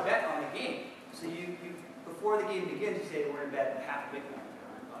you want to bet on the game. So you before the game begins, you say we're going to bet half a Bitcoin,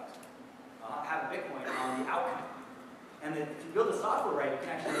 $100. Half a Bitcoin on the outcome. And then if you build the software right, you can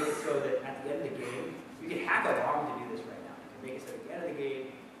actually make it so that at the end of the game, you can hack a ROM to do this right now. You can make it so at the end of the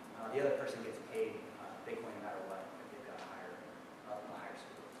game, the other person gets paid Bitcoin no matter what, if they've got a higher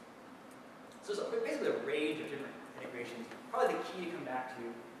score. So it's basically a range of different integrations. Probably the key to come back to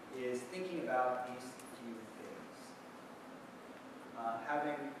is thinking about these few things.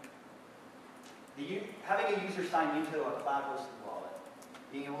 Having a user sign into a cloud-hosted wallet,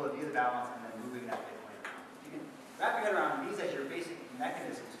 being able to view the balance, and then moving that Bitcoin around. You can wrap your head around these as your basic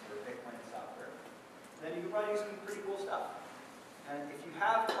mechanisms for Bitcoin and software. Then you can probably do some pretty cool stuff. And if you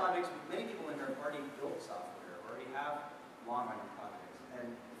have projects, many people in here have already built software, already have long-running projects.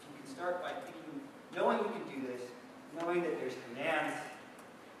 And if you can start by thinking, knowing you can do this, knowing that there's commands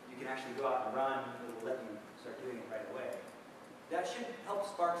you can actually go out and run that will let you start doing it right away, that should help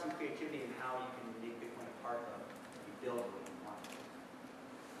spark some creativity in how you can make Bitcoin a part of what you build what you want.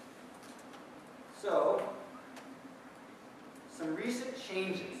 So, some recent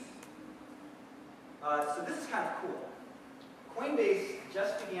changes. So this is kind of cool. Coinbase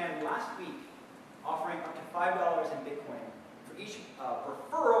just began last week offering up to $5 in Bitcoin for each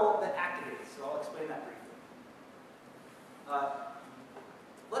referral that activates. So I'll explain that briefly.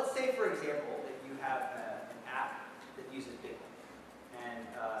 Let's say, for example, that you have an app that uses Bitcoin. And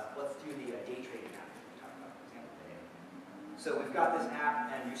let's do the day trading app that we talked about, for example, today. So we've got this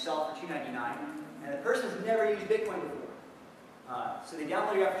app, and you sell it for $2.99, and the person's never used Bitcoin before. So they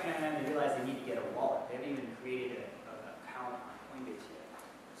download your app for $2.99 and they realize they need to get a wallet. They haven't even created an account on Coinbase yet.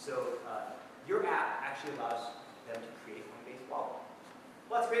 So your app actually allows them to create a Coinbase wallet.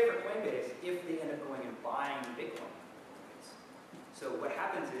 Well, that's great for Coinbase if they end up going and buying Bitcoin from Coinbase. So what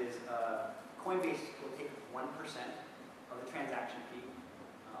happens is Coinbase will take 1% of the transaction fee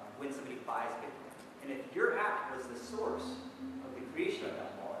when somebody buys Bitcoin. And if your app was the source of the creation of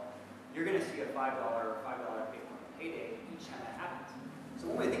that wallet, you're going to see a $5 Bitcoin payday each time that happens. So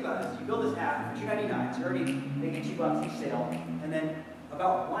one way to think about it is you build this app for $2.99, so you're already making $2 each sale, and then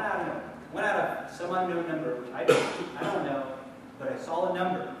about one out of some unknown number, which I don't know, but a solid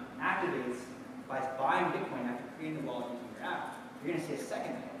number, activates by buying Bitcoin after creating the wallet using your app. You're going to see a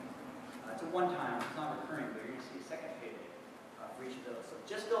second payday. It's a one-time, it's not recurring, but you're going to see a second payday for each of those. So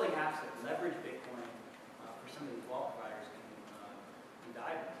just building apps that leverage Bitcoin for some of these wallet providers can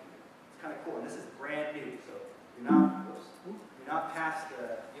dive into. It's kind of cool, and this is brand new, so you're not past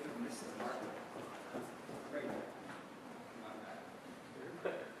even missing the market. Right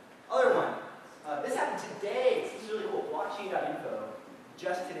there. Other one. This happened today. This is really cool. Blockchain.info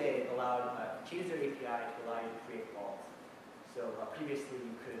just today changed their API to allow you to create wallets. So previously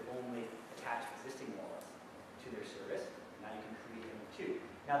you could only attach existing wallets to their service. Now you can create them too.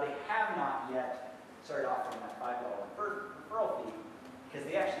 Now they have not yet started offering that $5 referral fee because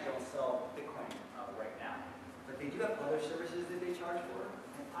they actually don't sell Bitcoin right now. But they do have other services that they charge for.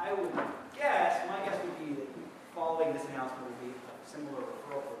 And I would guess, my guess would be that following this announcement will be a similar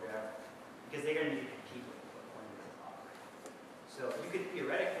referral program because they're going to need to compete with what Coinbase is offering. So you could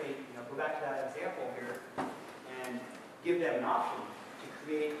theoretically, go back to that example here and give them an option to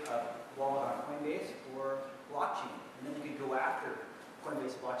create a wallet on Coinbase or blockchain. And then you could go after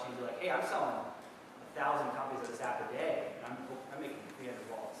Coinbase blockchain and be like, hey, I'm selling 1,000 copies of this app a day, and I'm making 300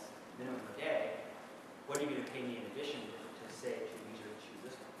 wallets minimum a day. What are you going to pay me in addition to say to the user to choose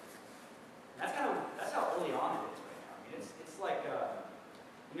this one? And that's how early on it is right now. I mean, it's like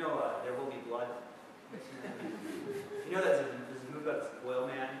There Will Be Blood. There's a movie about this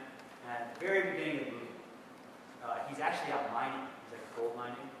oil man, and at the very beginning of the movie, he's actually out mining. He's like gold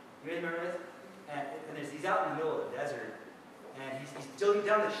mining. You guys remember this? And he's out in the middle of the desert, and he's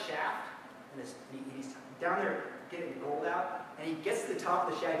down the shaft, and he's down there getting gold out, and he gets to the top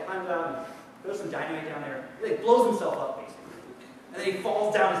of the shaft, climbs out, and throws some dynamite down there, really blows himself up, basically. And then he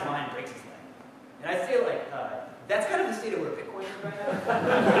falls down his mine and breaks his leg. And I'd say, that's kind of the state of where Bitcoin is right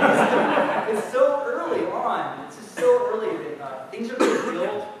now. It's so early on. It's just so early that things are being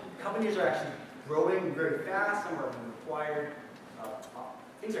built. Companies are actually growing very fast. Some are being acquired.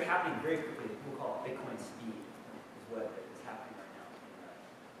 things are happening very quickly. People call it Bitcoin speed, is what is happening right now in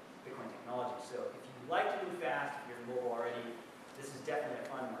Bitcoin technology. So if you like to move fast, if you're mobile already, this is definitely a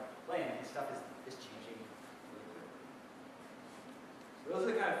fun market to play in, and stuff is changing. So those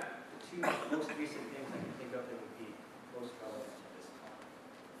are the kind of the two most recent things I can think of that would be most relevant to this talk.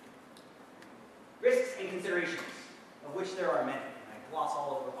 Risks and considerations, of which there are many, and I gloss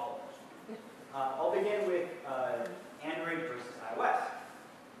all over all of them. I'll begin with Android versus iOS.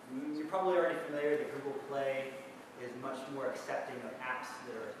 You're probably already familiar that Google Play is much more accepting of apps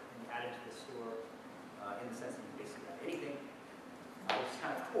that are added to the store in the sense that you basically have anything, which is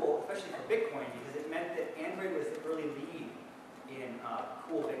kind of cool, especially for Bitcoin, because it meant that Android was the early lead in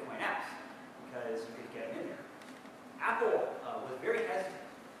cool Bitcoin apps, because you could get them in there. Apple was very hesitant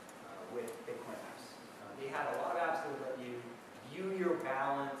with Bitcoin apps. They had a lot of apps that would let you view your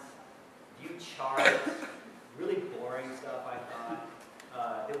balance, view charts, really boring stuff, I thought,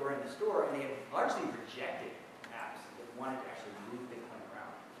 that were in the store, and they had largely rejected apps that wanted to actually move Bitcoin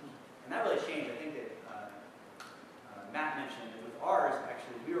around. And that really changed. I think that Matt mentioned that with ours,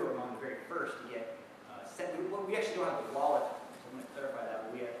 actually, we were among the very first to get sent. We actually don't have a wallet, so I'm going to clarify that.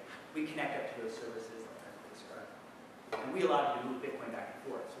 But we connect up to those services like I described. And we allowed you to move Bitcoin back and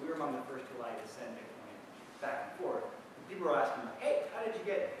forth. So we were among the first to allow you to send Bitcoin back and forth. And people were asking, like, hey, how did you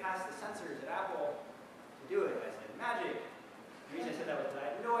get past the censors at Apple to do it? And I said, magic. The reason I said that was that I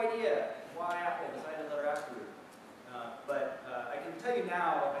had no idea why Apple decided to let our apps do it. But I can tell you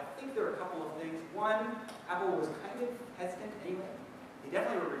now, I think there were a couple of things. One, Apple was kind of hesitant anyway. They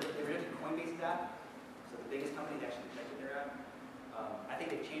definitely rejected Coinbase's app, so the biggest company that actually rejected their app. I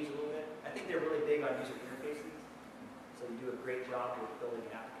think they've changed a little bit. I think they're really big on user interfaces. So you do a great job with building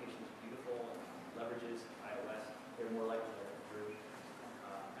an application that's beautiful and leverages iOS. They're more likely to let it through.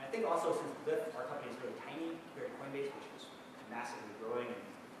 And I think also since Gliph, our company is really tiny compared to Coinbase, which is massively growing and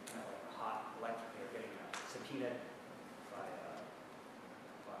kind of like a hot electric, they're getting subpoenaed by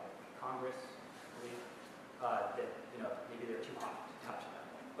Congress, I believe, that maybe they're too hot to touch at that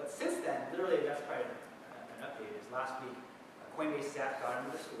point. But since then, literally, that's probably an update. Is last week, Coinbase app got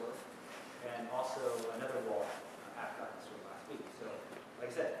into the store, and also another wallet app got into the store last week. So,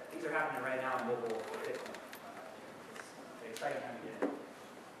 like I said, things are happening right now in mobile Bitcoin. It's an exciting time to get in.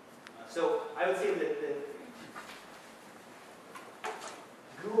 So I would say that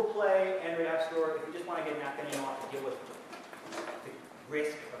Google Play, Android App Store, if you just want to get an app and you don't have to deal with the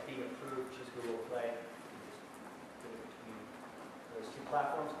risk of being approved, choose Google Play. Just between those two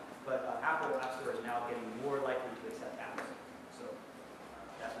platforms. But Apple App Store is now getting more likely to accept apps. So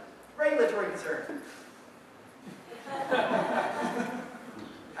that's a regulatory concern.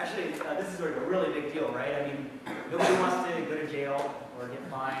 Actually, this is sort of a really big deal, right? I mean, nobody wants to go to jail or get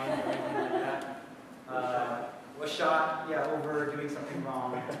fined or anything like that. Was shot, over doing something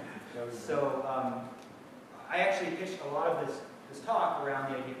wrong. So I actually pitched a lot of this talk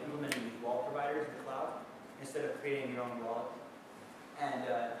around the idea of implementing these wallet providers in the cloud instead of creating your own wallet. And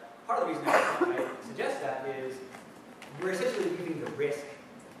part of the reason I suggest that is you're essentially leaving the risk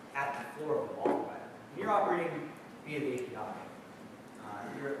at the floor of the wallet provider. When you're operating via the API,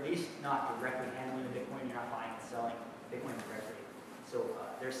 you're at least not directly handling the Bitcoin. You're not buying and selling Bitcoin directly. So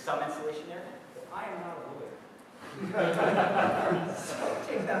there's some insulation there, but I am not a lawyer. So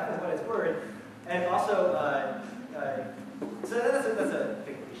take that for what it's worth. And also, so that's a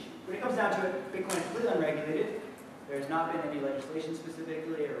big issue. When it comes down to it, Bitcoin is completely unregulated. There's not been any legislation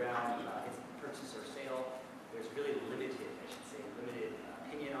specifically around its purchase or sale. There's really limited, I should say, limited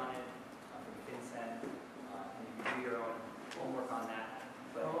opinion on it from FinCEN. And you can do your own homework on that.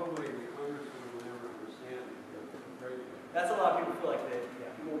 But probably the congressman will never understand it. That's a lot of people feel like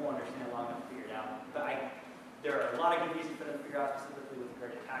people won't understand it long enough to figure it out. But there are a lot of good reasons for them to figure out, specifically with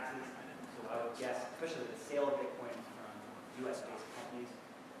regard to taxes. So I would guess, especially the sale of Bitcoin from US-based companies.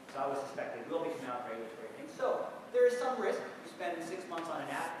 So I would suspect they will be coming out with regulatory things. So there is some risk. You spend 6 months on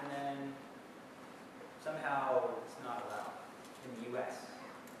an app and then somehow it's not allowed in the US.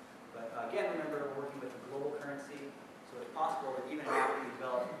 But again, remember, we're working with a global currency. So it's possible that even an app we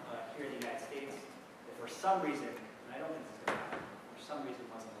develop here in the United States, if for some reason, and I don't think this is going to happen, for some reason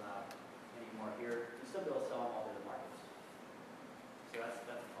wasn't allowed anymore here, you still be able to sell them all to the markets. So that's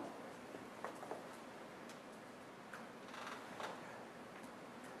a possibility.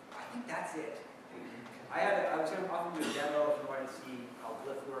 I think that's it. I was going to offer you a demo if you wanted to see how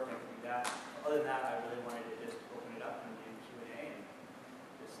Gliph worked, I could do that. Other than that, I really wanted to just open it up and do Q&A and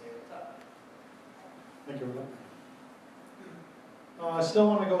just say what's up. Thank you, Rob. I still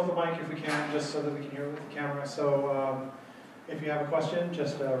want to go with the mic if we can, just so that we can hear with the camera. So if you have a question,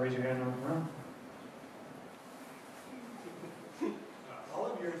 just raise your hand on the room. All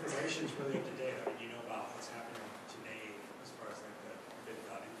of operations really up to date? I mean, you know about what's happening today as far as like the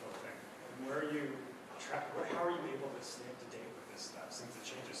bit.info thing. And where are you how are you able to stay up to date with this stuff since it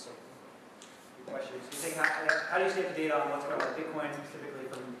changes so quickly? Good question. So you think, how do you stay up to date on what's going on with Bitcoin, specifically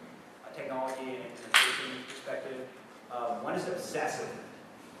from a technology and implementation perspective? One is obsessive.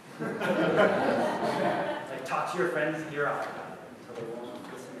 Like talk to your friends in Europe until they won't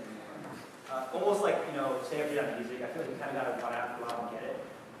listen anymore. Almost like, you know, stay up to date on music. I feel like you kind of got to run out and go out and get it.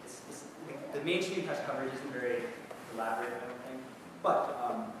 The mainstream press coverage isn't very elaborate, I don't think. But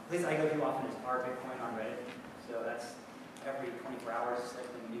the place I go to often is our Bitcoin on Reddit. So that's every 24 hours,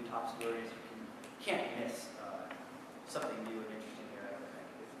 cycling new top stories. You can't miss something new and interesting here, I don't think,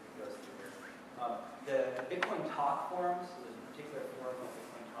 if it goes through here. The Bitcoin Talk forums, so there's a particular forum called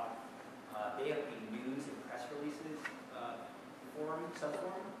Bitcoin Talk. They have a news and press releases forum,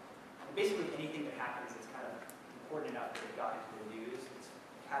 subforum. And basically anything that happens that's kind of important enough that it got into the news, it's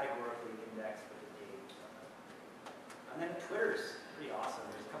categorically indexed with the date. And then Twitter's pretty awesome.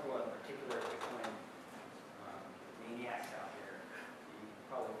 There's a couple of particular Bitcoin maniacs out there. You can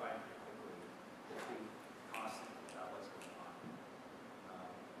probably find pretty quickly the tweet constantly about what's going on.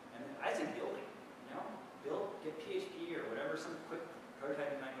 And then I say building, you know, get PHP or whatever, some quick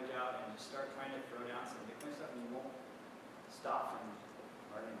prototyping language out and just start trying to throw down some Bitcoin stuff and you won't stop from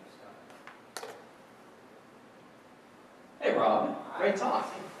learning new stuff. Hey Rob, great talk.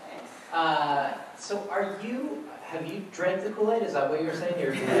 Thanks. So have you drank the Kool-Aid? Is that what you're saying?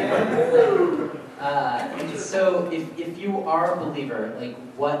 You're a believer? So if you are a believer, like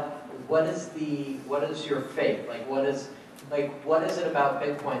what is your faith? What is it about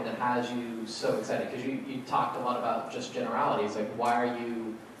Bitcoin that has you so excited? Because you talked a lot about just generalities. Like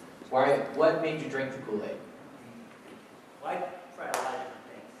what made you drink the Kool-Aid? Well, I tried a lot of different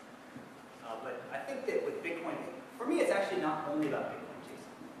things. But I think that with Bitcoin, for me, it's actually not only about Bitcoin,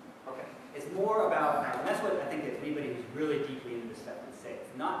 Jason. Okay. It's more about, and that's what I think that anybody who's really deeply into this stuff would say.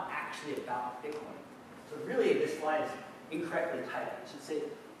 It's not actually about Bitcoin. So really, this slide is incorrectly titled. It should say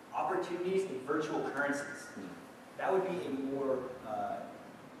opportunities in virtual currencies. That would be a more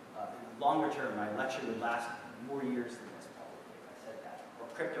longer term. My lecture would last more years than this, probably, if I said that. Or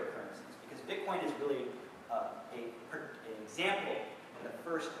cryptocurrencies, because Bitcoin is really an example and the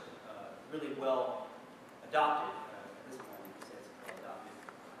first really well adopted, at this point you can say it's well adopted,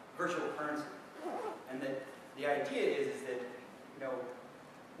 virtual currency. And the idea is that, you know,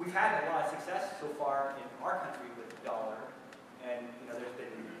 we've had a lot of success so far in our country with the dollar, and you know, there's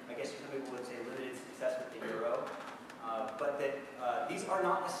been, I guess some people would say, limited success with the euro, but that these are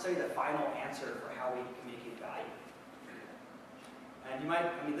not necessarily the final answer for how we communicate value. And you might,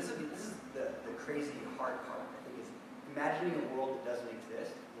 I mean, this is the crazy hard part, I think, is imagining a world that doesn't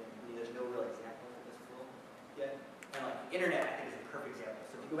exist. I mean, there's no real example of this world yet. And like the internet, I think, is a perfect example.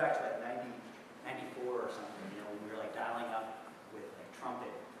 So if you go back to like 94 or something, you know, when we were like dialing up with like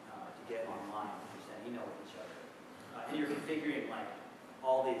trumpet to get online, to send email with each other, and you're configuring like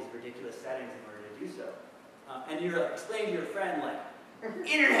all these ridiculous settings in order to do so, and you're like explaining to your friend like,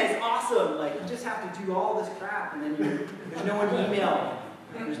 internet is awesome, like you just have to do all this crap, and then there's no one to email,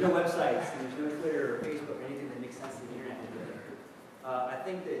 there's no websites, and there's no Twitter or Facebook or anything that makes sense to the internet. I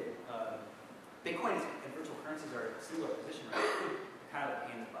think that Bitcoin and virtual currencies are in a similar position, right? They're kind of a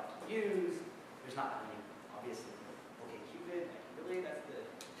pain in the butt to use. There's not, I mean, obviously, OkCupid, like, really, that's the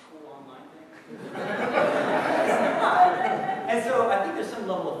cool online thing? And so I think there's some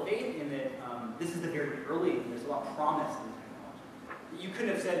level of faith in that this is the very early, and there's a lot of promise in this technology. You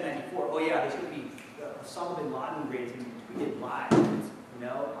couldn't have said in 94, oh yeah, there's going to be Osama bin Laden raids going to be tweeted live, you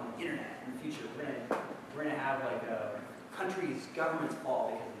know, on the internet in the future. We're gonna have like countries, governments fall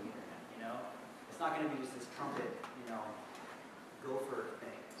because of the internet, you know? It's not going to be just this trumpet, you know, gopher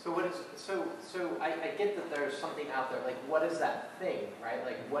thing. So what is I get that there's something out there. Like, what is that thing, right?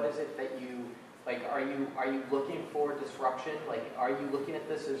 Like, what is it that you like? Are you looking for disruption? Like, are you looking at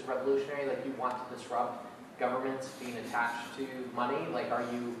this as revolutionary? Like, you want to disrupt governments being attached to money? Like, are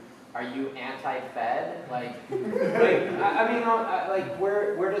you anti-Fed? Like, I mean, like,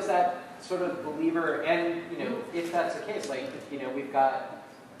 where does that sort of believer? And you know, if that's the case, like, you know, we've got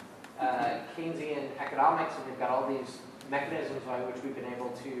Keynesian economics, and we've got all these mechanisms by which we've been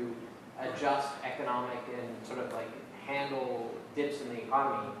able to adjust economic and sort of like handle dips in the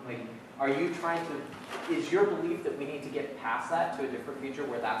economy. Like, are you trying to, is your belief that we need to get past that to a different future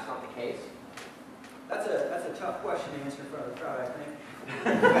where that's not the case? That's a tough question to answer in front of the crowd, I think.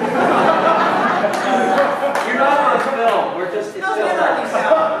 You're not on film. We're just, it's still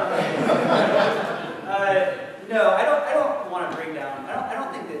no, I don't want to bring down, I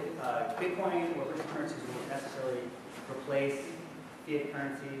don't think that Bitcoin or virtual currencies will necessarily replace fiat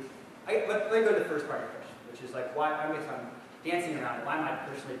currencies. But let me go to the first part of your question, which is like why I'm dancing around it. Why am I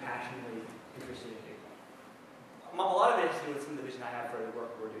personally passionately interested in Bitcoin? A lot of it has to do with some of the vision I have for the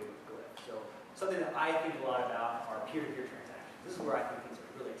work we're doing with Gliph. So something that I think a lot about are peer-to-peer transactions. This is where I think things are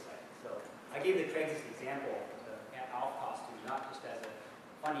really exciting. So I gave the Craigslist example, the alpha costume, not just as a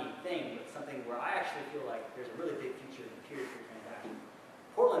funny thing, but something where I actually feel like there's a really big future in peer-to-peer transactions.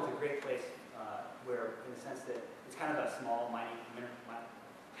 Portland's a great place where, in the sense that it's kind of a small,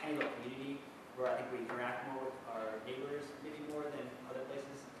 tiny little community where I think we interact more with our neighbors, maybe more than other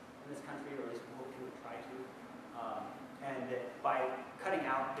places in this country, or at least we hope to try to. And that by cutting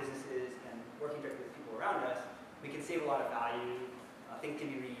out businesses and working directly with people around us, we can save a lot of value. Things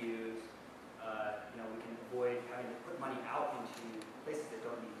can be reused. We can avoid having to put money out into places that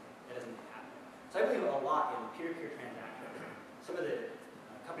don't need that doesn't need to happen. So I believe a lot in peer-to-peer transactions. Some of the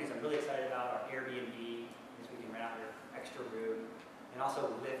companies I'm really excited about are Airbnb, because we can rent out your extra room, and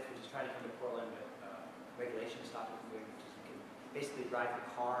also Lyft, which is trying to come to Portland with regulation stopping from doing, which is you can basically drive your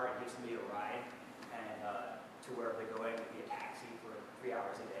car and give somebody a ride and to wherever they're going, maybe a taxi for 3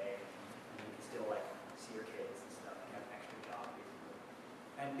 hours a day, and you can still like see your kids and stuff, and have an extra job basically.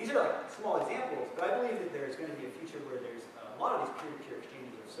 And these are like small examples, but I believe that there's going to be a future where there's a lot of these peer-to-peer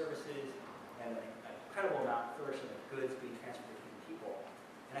exchanges of services and an incredible amount flourishing of goods being transferred between people.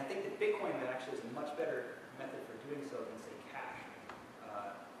 And I think that Bitcoin actually is a much better method for doing so than, say, cash.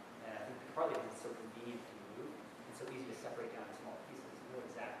 And I think partly because it's so convenient to move and so easy to separate down in small pieces. No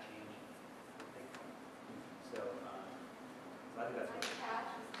exact change in Bitcoin. So I think that's what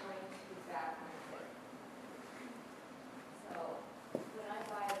cash is going to exact market. So when I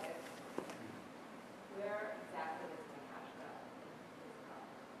buy a Bitcoin, where exactly does my cash go?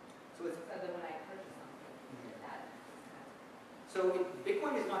 So that when I purchase something, that. So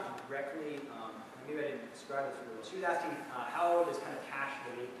Bitcoin is not directly, maybe I didn't describe this really well. She was asking how does kind of cash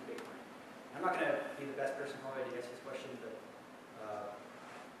relate to Bitcoin? I'm not going to be the best person probably to answer this question, but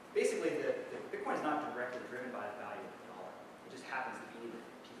basically the Bitcoin is not directly driven by the value of the dollar. It just happens to be that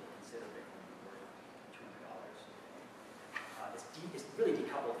people consider Bitcoin worth $200. It's really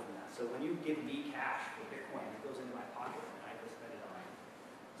decoupled from that. So when you give me cash for Bitcoin, it goes into my pocket and I go spend it on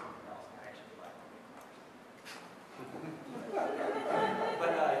something else. I actually buy Bitcoin.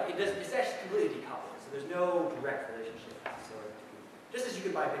 But it's actually completely decoupled. So there's no direct relationship. So just as you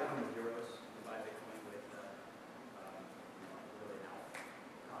could buy Bitcoin with euros, you can buy Bitcoin with really now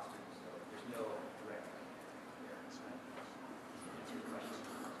costumes. So there's no direct answer your question.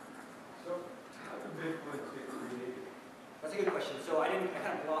 So how do Bitcoins get created? That's a good question. So I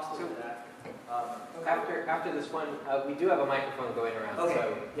kind of glossed over that. After this one, we do have a microphone going around. Okay.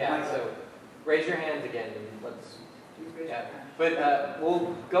 So yeah, so raise your hands again and let's. Yeah. But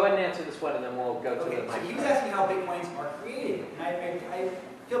we'll go ahead and answer this one and then we'll go to the microphone. So he was asking how Bitcoins are created. And I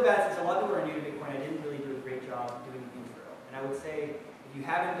feel bad since a lot of people are new to Bitcoin, I didn't really do a great job doing the intro. And I would say if you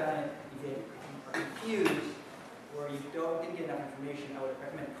haven't done it, if you are confused or you didn't get enough information, I would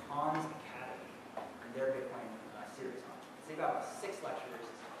recommend Khan's Academy and their Bitcoin series on it. They've got 6 lectures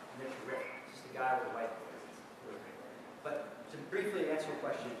and they're terrific. It's just a guy with a whiteboard. It's really great. But to briefly answer your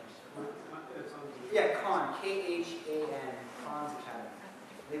question, yeah, Khan, K-H-A-N, Khan's Academy.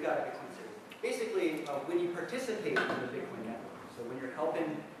 They've got a Bitcoin series. Basically, when you participate in the Bitcoin network, so when you're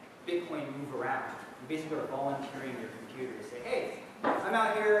helping Bitcoin move around, you basically are volunteering your computer to say, hey, I'm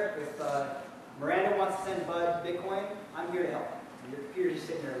out here, if Miranda wants to send Bud Bitcoin, I'm here to help. And your computer's just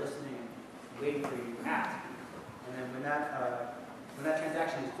sitting there listening and waiting for you to ask. And then when that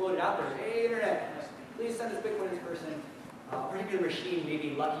transaction is floated out there, hey, Internet, please send this Bitcoin to this person. A particular machine may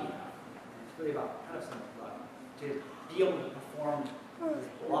be lucky enough. It's really about kind of some luck to be able to perform this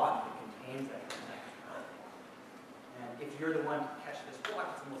block that contains that transaction. And if you're the one to catch this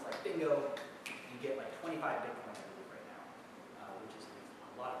block, it's almost like bingo. You get like 25 Bitcoin, I believe, right now, which is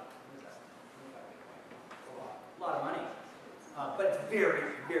a lot of, what is that? 25 Bitcoin. It's a lot of money. But it's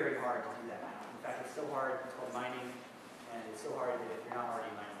very, very hard to do that now. In fact, it's so hard, it's called mining, and it's so hard that if you're not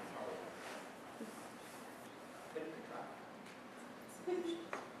already mining, it's probably hard. But you can try.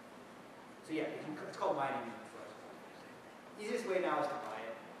 So yeah, it's called mining. The easiest way now is to buy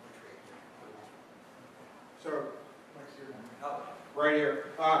it and trade it. So, right here.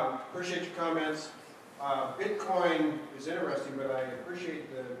 Appreciate your comments. Bitcoin is interesting, but I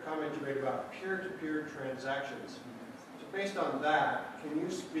appreciate the comment you made about peer-to-peer transactions. So based on that, can you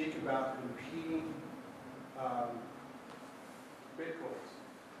speak about competing Bitcoins?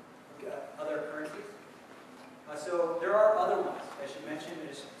 Other currencies? So there are other ones. I should mention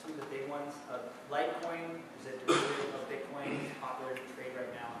there's some of the big ones. Litecoin is a derivative of Bitcoin. It's popular to trade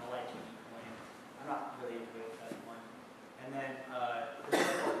right now. LITE coin. I'm not really into it, that one. And And then there's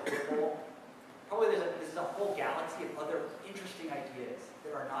something called Ripple. Probably there's a whole galaxy of other interesting ideas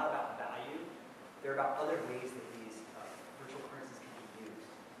that are not about value. They're about other ways that these virtual currencies can be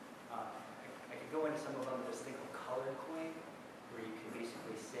used. I could go into some of them. There's a thing called colored coin, where you can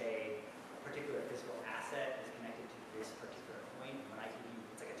basically say a particular physical asset is connected to this particular coin. When I give you,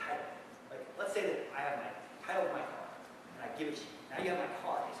 it's like a title. Like, let's say that I have my title of my car, and I give it to you. Now you have my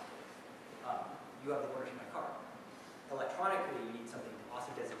car, basically. You have the ownership of my car. Electronically, you need something to also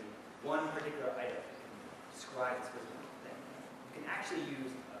designate one particular item that can describe this physical thing. You can actually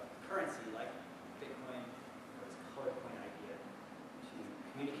use a currency like Bitcoin or this colored coin idea to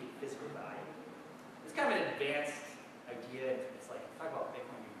communicate physical value. It's kind of an advanced idea. It's like, talk about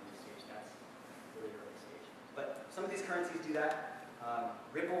Bitcoin being early stage, that's really early stage. But some of these currencies do that.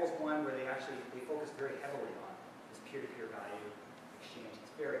 Ripple is one where they focus very heavily on this peer-to-peer value exchange.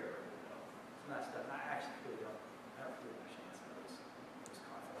 It's very early though. Some of that stuff, and I actually really don't understand some of those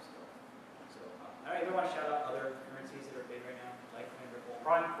concepts still. So, all right, we want to shout out other currencies that are big right now, Litecoin, Ripple,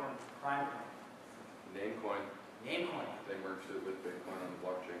 Primecoin. Namecoin. Namecoin. They merged it with Bitcoin on the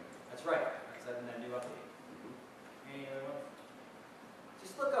blockchain. That's right. That's in that new update. Any other ones?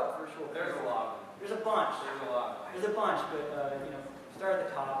 Just look up virtual. There's a lot of them. There's a bunch. There's a lot. There's a bunch, but start at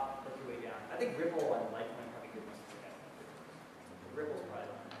the top, work your way down. I think Ripple and Litecoin are probably good ones to look at. Ripple's probably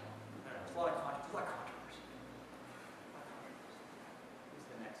the one. I don't know. There's a lot of controversy. Who's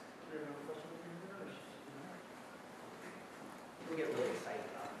the next? People get really excited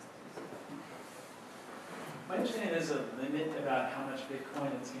about these things. My understanding is a limit about how much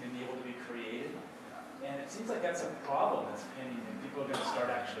Bitcoin is going to be able to be created. And it seems like that's a problem that's pending, and people are going to start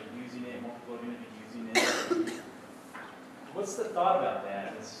actually using it, more people are going to be using it. What's the thought about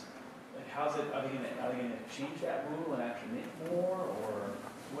that? Like, are they going to change that rule and actually make more, or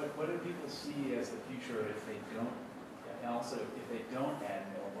what do people see as the future if they don't? And also, if they don't add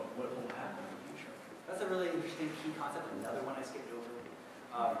more, what will happen in the future? That's a really interesting key concept. Another one I skipped over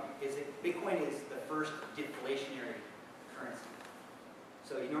is that Bitcoin is the first deflationary currency.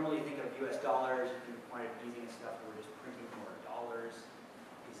 So you normally think of US dollars, you can point at easing and stuff, where we're just printing more dollars,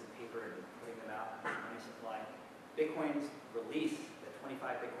 piece of paper, and putting them out in the money supply. Bitcoin's release, the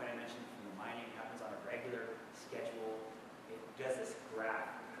 25 Bitcoin I mentioned from the mining, happens on a regular schedule. It does this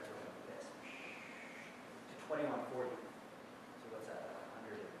graph, because we're like this, to 2140. So what's that,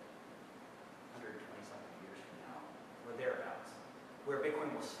 120 something years from now, or thereabouts, where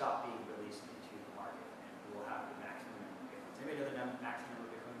Bitcoin will stop being released into the market, and we will have the maximum number of Bitcoins. Anybody know the maximum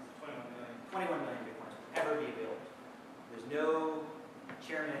number of Bitcoins? 21 million. 21 million Bitcoins will ever be available. There's no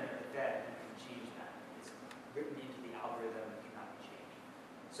chairman of the Fed who can change that. It's written into the algorithm and cannot be changed.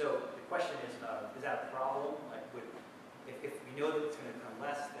 So the question is that a problem? Like, if we know that it's going to become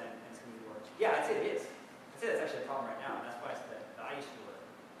less, then it's going to be more. Yeah, I'd say it is. I'd say that's actually a problem right now, and that's why it's the value store.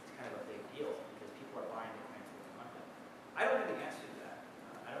 It's kind of a big deal because people are buying Bitcoin for the content. I don't know the answer to that.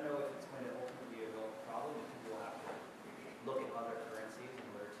 I don't know if it's going to ultimately be a real problem. People will have to look at other currencies in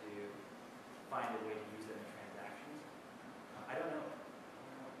order to find a way to use them in transactions. I don't know.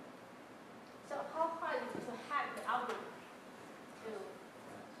 So how hard is it to hack the algorithm?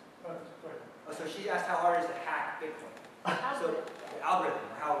 So she asked how hard it is to hack Bitcoin. So the algorithm,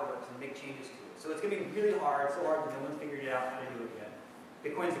 or how it works, and make changes to it. So it's going to be really hard, so hard that no one's figured it out how to do it yet.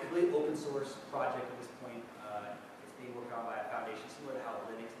 Bitcoin is a completely open source project at this point. It's being worked on by a foundation similar to how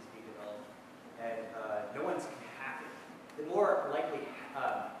Linux is being developed. And no one's can hack it. The more likely,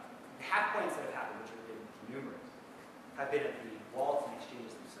 the hack points that have happened, which have been numerous, have been at the wallets and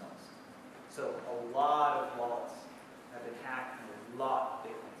exchanges themselves. So a lot of wallets have been hacked, and a lot of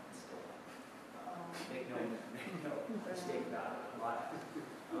Bitcoin has been stolen. Make no mistake about it. A lot.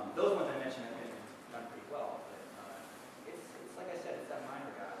 Those ones I mentioned have been done pretty well, but it's like I said, it's that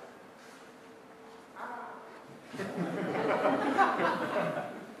miner guy.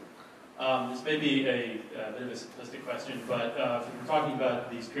 This may be a bit of a simplistic question, but if we're talking about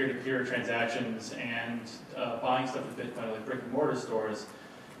these peer-to-peer transactions and buying stuff with Bitcoin, like brick-and-mortar stores,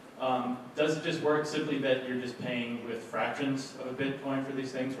 does it just work simply that you're just paying with fractions of a Bitcoin for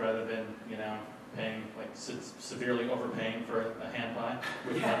these things rather than, paying, like, severely overpaying for a hand pie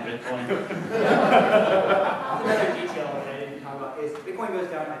with one Bitcoin? Another detail that I didn't talk about is Bitcoin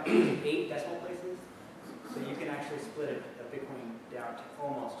goes down to 8 decimal places. So you can actually split a Bitcoin down to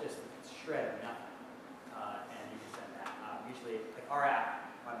almost just a shred of nothing. And you can send that. Usually, like our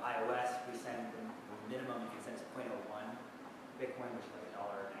app on iOS, we send the minimum you can send is 0.01 Bitcoin, which is like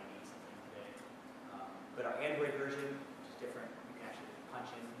 $1.90 something today. But our Android version, which is different, you can actually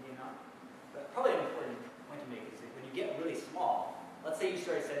punch in the amount. But probably an important point to make is that when you get really small, let's say you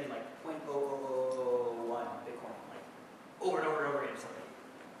started sending like 0.0001 Bitcoin, like over and over and over again something.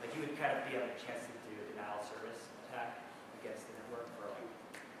 Like you would kind of be able a chance to do a denial of service attack against the network for like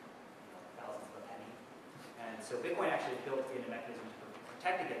thousands of a penny. And so Bitcoin actually built in a mechanism to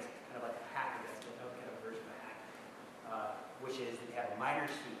protect against kind of like a hack against it, kind of a version of a hack, which is that you have a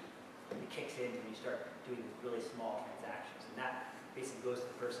miner's fee that kicks in when you start doing these really small transactions. And that basically goes to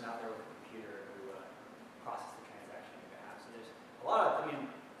the person out there with a computer who processes the transaction on your behalf. So there's a lot of, I mean,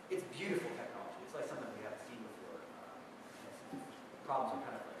 it's beautiful technology. It's like something we haven't seen before. Problems are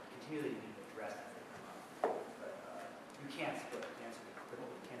kind of like continually being addressed as they come up. But you can't split the cancer. You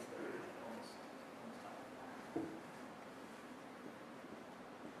can't split everything almost time.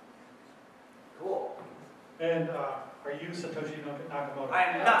 Cool. And are you Satoshi Nakamoto? I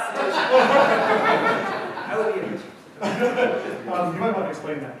am not Satoshi. I would be a Satoshi. You might want to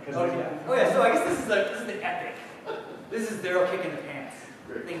explain that. Oh yeah. So I guess this is the epic. This is their kick in the pants.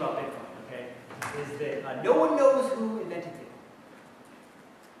 The thing about Bitcoin, okay, is that no one knows who invented Bitcoin.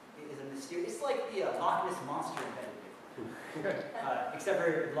 It is a mysterious. It's like the Loch Ness monster invented Bitcoin, except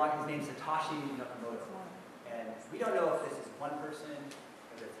for his name is Satoshi Nakamoto, and we don't know if this is one person,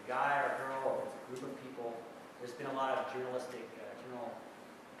 whether it's a guy or a girl, or if it's a group of people. There's been a lot of journalistic,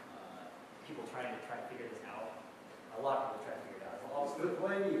 people trying to figure this out. A lot of people try to figure it out. Also, the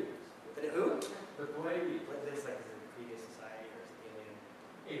Pleiadians. The who? The Pleiadians. Is it a previous society or is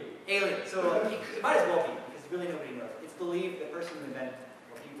it alien? So it might as well be, because really nobody knows. It's believed the person who invented,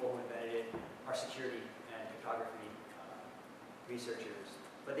 or people who invented it, are security and cryptography researchers.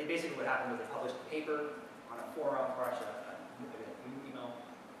 But they basically, what happened was they published a paper on a forum, or actually email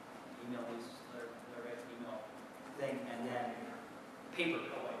thing, and then paper.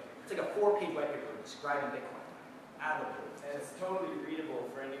 It's like a 4-page white paper describing Bitcoin. Out of the blue. And it's totally readable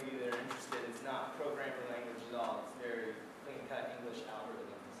for any of you that are interested. It's not programming language at all. It's very clean-cut English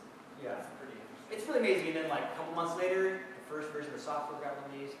algorithms. Yeah. It's pretty interesting. It's really amazing. And then like a couple months later, the first version of the software got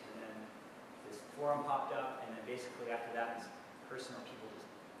released, and then this forum popped up, and then basically after that, this person or people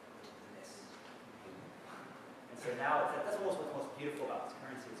just miss. And so now that's almost what's most beautiful about this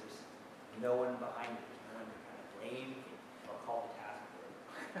currency is there's no one behind it. There's no one to kind of blame or call to task for it.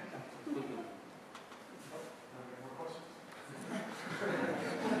 More questions?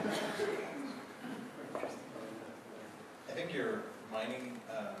 I think your mining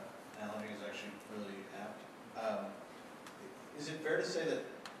analogy is actually really apt. Is it fair to say that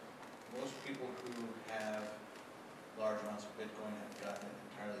most people who have large amounts of Bitcoin have gotten it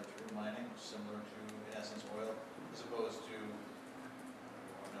entirely through mining, similar to, in essence, oil, as opposed to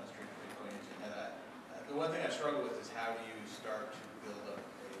downstream Bitcoin? The one thing I struggle with is how do you start to build up a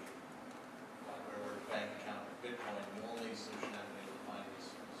bank account with Bitcoin? The only solution I've been able to find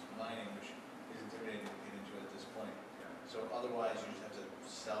is mining, which is intimidating to get into at this point. So otherwise, you just have to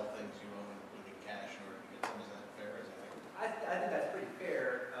sell things you own, including cash, in order to get some. Is that fair? I think that's pretty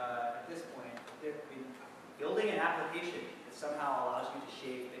fair at this point. Building an application that somehow allows you to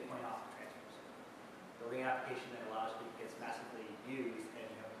shave Bitcoin off the transfers. Building an application that allows you to get massively used and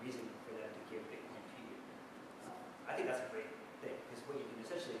you have a reason for them to give Bitcoin to you. I think that's a great thing because what you can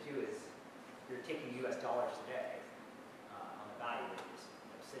essentially do is you're taking US dollars today on the value that you're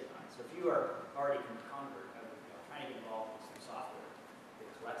sitting on. So if you are already convert, trying to get involved with some software that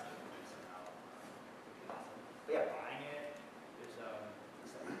collects Bitcoin somehow, would be awesome. But yeah, buying it, there's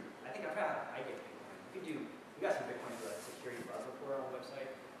I think I'm trying to get Bitcoin. We got some Bitcoin for a security bug report on the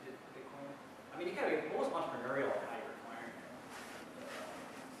website. Did Bitcoin? I mean, you kind of get almost entrepreneurial in how you're acquiring it.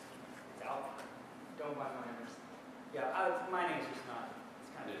 It's out there. Don't buy miners. Yeah, mining is just not.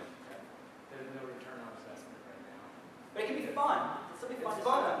 It's kind of. There's no return on investment right now. But it can be fun. It's something fun. It's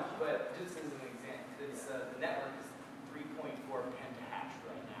fun, but just as an example, the network is 3.4 pentahash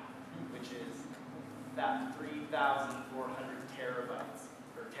right now, which is about 3,400 terabytes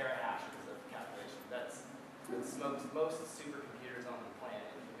or terahashes of calculation. That's most supercomputers on the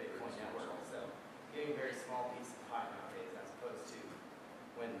planet in the Bitcoin network. So getting a very small piece of pie nowadays, as opposed to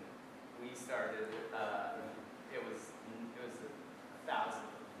when we started, it was 1,000.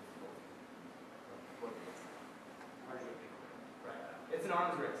 Right. It's an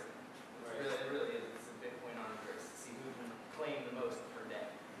arms race. It really is. It's a Bitcoin arms race to see who can claim the most per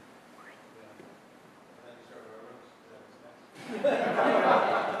day.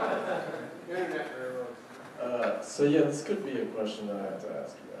 Internet railroads. So yeah, this could be a question that I have to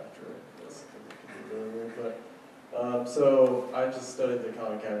ask you after this. But so I just studied the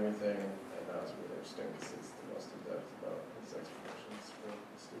Khan Academy thing, and that was really interesting because it's the most in depth about these explanations for the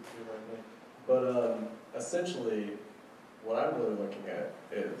stupid like me. But essentially, what I'm really looking at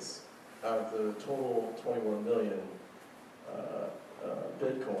is out of the total 21 million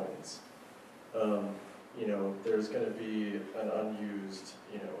bitcoins, you know, there's going to be an unused,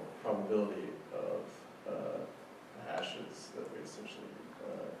 you know, probability of hashes that we essentially,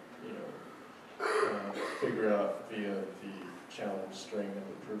 you know, figure out via the challenge string and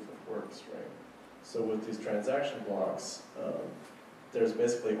the proof of work string. So with these transaction blocks, there's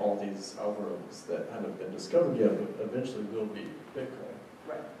basically all these algorithms that haven't been discovered yet, but eventually will be Bitcoin.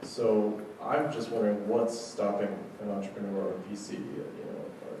 Right. So I'm just wondering what's stopping an entrepreneur or a VC, you know,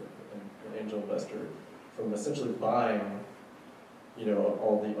 or an angel investor from essentially buying, you know,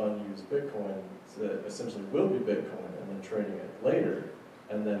 all the unused Bitcoin that essentially will be Bitcoin and then trading it later.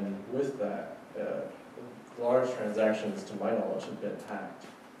 And then with that, large transactions, to my knowledge, have been hacked.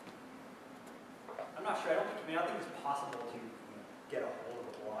 I'm not sure. I think it's possible to get a hold of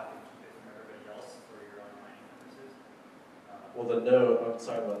a block and keep it from everybody else for your own mining purposes. Well, the node, I'm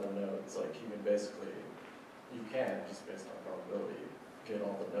talking about the nodes, like you can basically, you can, just based on probability, get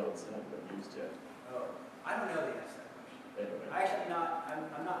all the nodes that haven't been used yet. Oh, I don't know the answer to that question. Anyway.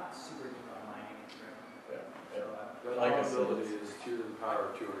 I'm not super deep on mining. Yeah. So, The probability is 2 to the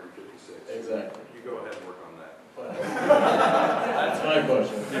power of 256. Exactly. You go ahead and work on that. That's my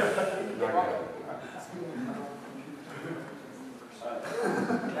question.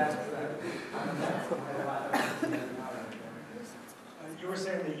 You were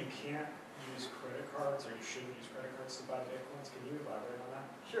saying that you can't use credit cards, or you shouldn't use credit cards to buy Bitcoins. Can you elaborate on that?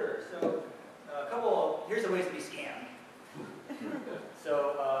 Sure. So, here's the ways to be scammed.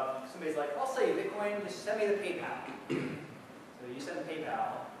 So, somebody's like, I'll sell you Bitcoin, just send me the PayPal. So you send the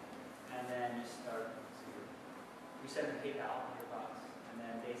PayPal, and then you send the PayPal, $100, and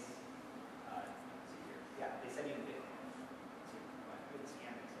then they, they send you the Bitcoin. Good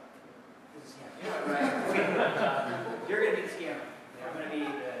scamming stuff. Good scam. You know what, right? You're going to be the scammer. I'm going to be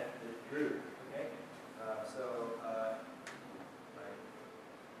the guru. Okay?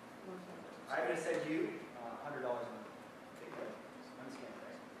 I'm going to send you $100 in Bitcoin. I'm the scammer,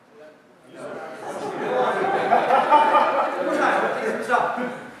 right? Stop.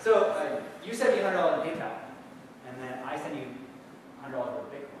 So you send me $100 in PayPal, and then I send you $100 worth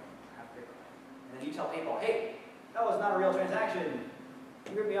of Bitcoin, half Bitcoin. And then you tell PayPal, hey, that was not a real transaction.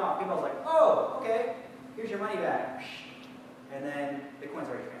 You ripped me off. PayPal's like, oh, okay, here's your money back. And then Bitcoin's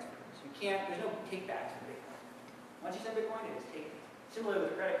already transferred. So you can't, there's no takebacks for Bitcoin. Once you send Bitcoin, it is taken. Similarly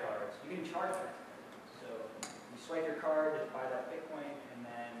with credit cards, you can charge that. So you swipe your card to buy that Bitcoin, and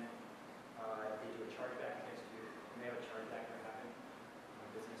then they do a chargeback against you. You may have a chargeback that happened in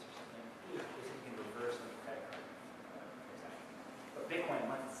a business or something. Basically, you can reverse the credit card transaction. But Bitcoin,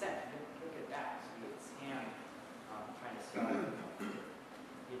 once it's sent, look at that. So you get scammed trying to sell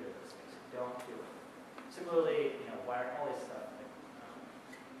either of those things. Don't do it. Similarly, you know, wire, all this stuff. Like,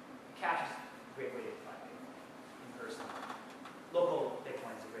 cash is a great way to buy Bitcoin in person. Local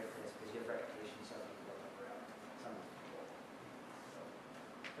Bitcoin is a great place because you have reputation, so people look up around some people. So.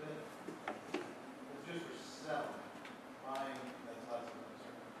 It's just for selling. Buying, that's less of a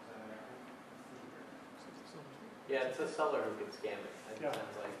concern. Is that accurate? Yeah, it's a seller who can scam it. It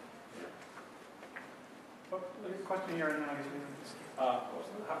sounds like. Question here, and then I guess we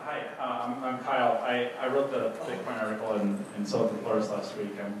Hi, I'm Kyle. I wrote the Bitcoin article in Silicon Flores last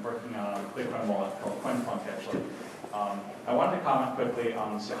week. I'm working on a Bitcoin wallet called CoinPunk, actually. I wanted to comment quickly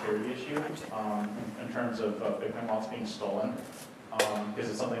on the security issue in terms of Bitcoin wallets being stolen, because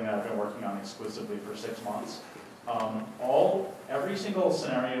it's something that I've been working on exclusively for 6 months. Every single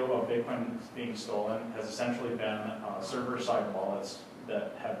scenario of Bitcoin being stolen has essentially been server-side wallets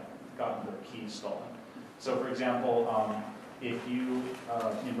that have gotten their keys stolen. So, for example, if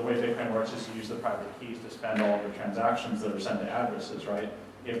the way Bitcoin works is you use the private keys to spend all of the transactions that are sent to addresses, right?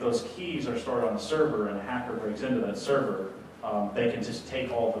 If those keys are stored on the server and a hacker breaks into that server, they can just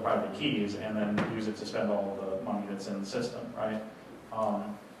take all of the private keys and then use it to spend all of the money that's in the system, right?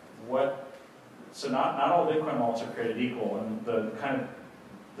 So not all Bitcoin wallets are created equal, and the kind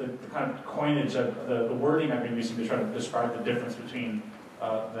of coinage of the wording I've been using to try to describe the difference between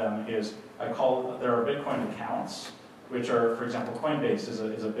them is there are Bitcoin accounts, which are, for example, Coinbase is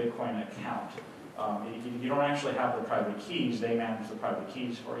a Bitcoin account. You don't actually have the private keys, they manage the private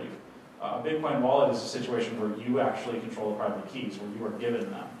keys for you. A Bitcoin wallet is a situation where you actually control the private keys, where you are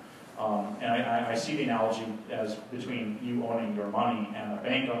given them. And I see the analogy as between you owning your money and a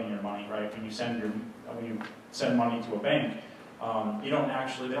bank owning your money, right? When you send money to a bank, they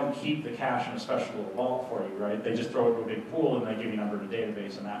don't keep the cash in a special little vault for you, right? They just throw it to a big pool and they give you a number to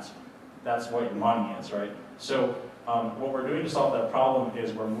database, and that's what your money is, right? So what we're doing to solve that problem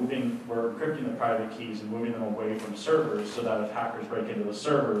is we're encrypting the private keys and moving them away from servers so that if hackers break into the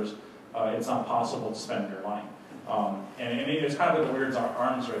servers, it's not possible to spend your money. And it's kind of like a weird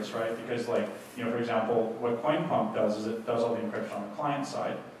arms race, right? Because like, for example, what CoinPump does is it does all the encryption on the client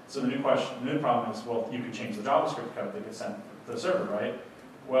side. So the new problem is, well, you could change the JavaScript code that gets sent to the server, right?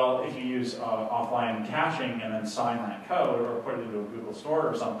 Well, if you use offline caching and then sign that code or put it into a Google store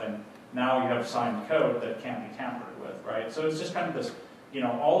or something, now you have signed code that can't be tampered with, right? So it's just kind of this, but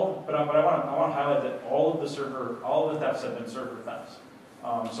I want to highlight that all of the thefts have been server thefts.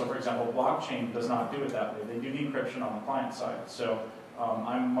 So for example, blockchain does not do it that way. They do the encryption on the client side. So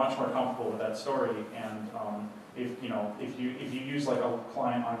I'm much more comfortable with that story. And if you use like a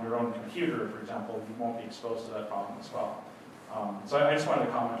client on your own computer, for example, you won't be exposed to that problem as well. So I just wanted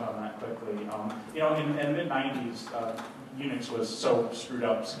to comment on that quickly. In the mid-90s, Unix was so screwed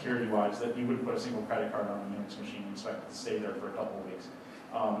up security-wise that you wouldn't put a single credit card on a Unix machine and expect it to stay there for a couple of weeks.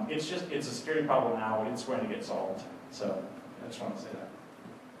 It's a security problem now. It's going to get solved. So I just wanted to say that.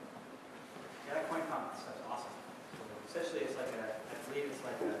 Yeah, that coin conference, that's awesome. Essentially, it's like I believe it's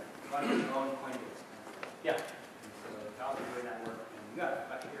like a running your own Coinbase. Yeah. And so Val's been doing that work, and you got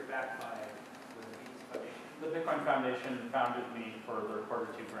a year back by the Levine Foundation. The Bitcoin Foundation founded me for the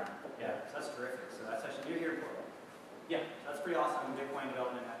Q2 grant. Yeah, so that's terrific. So that's actually, you're here for it. Yeah. So that's pretty awesome. Bitcoin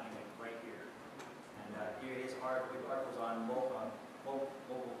development happening right here. And here his article was on mobile floors.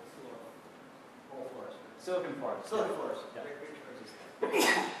 Silicon Forest. Silicon Forest. Yeah.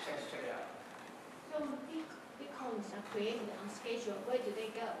 Check it out. So bitcoins are created on schedule. Where do they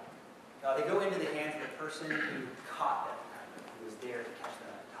go? They go into the hands of the person who caught them, who was there to catch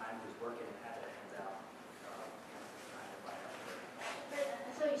them at the time, who was working and had their hands out.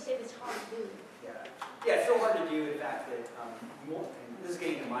 So you said it's hard to do. Yeah, it's so hard to do. In fact, that and this is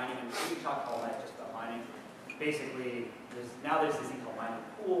getting into mining, and we can talk all night just about mining. Basically, there's this thing called mining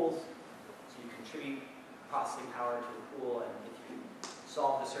pools. So you contribute processing power to the pool, and if you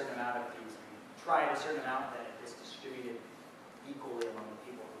solve a certain amount of these, try a certain amount, then it's distributed equally among the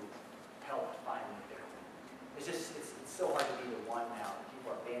people who helped find the Bitcoin. It's so hard to be the one now.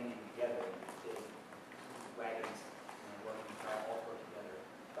 People are banding together in big wagons and working all work together.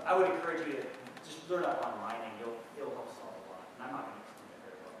 But I would encourage you to just learn up on mining. It'll help solve a lot. And I'm not going to explain it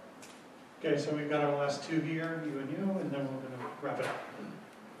very well. Okay, so we've got our last two here, you, and then we're going to wrap it up.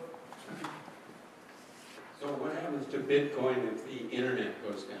 So what happens to Bitcoin if the internet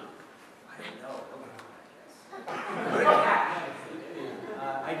goes down? I don't know.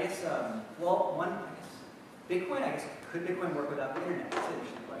 I guess, Bitcoin, could Bitcoin work without the internet? That's an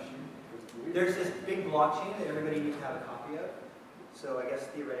interesting question. There's this big blockchain that everybody needs to have a copy of. So I guess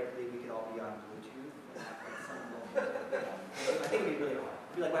theoretically we could all be on Bluetooth. I think it'd be really hard.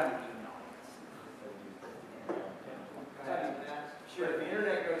 It'd be like having an email. Sure, if the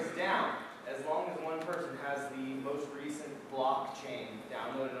internet goes down, as long as one person has the most recent blockchain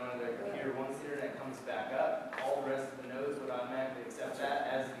downloaded onto their computer, once the internet comes back up, all the rest of the nodes would automatically accept that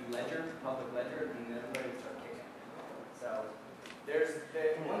as the ledger, public ledger, and then everybody would start kicking. So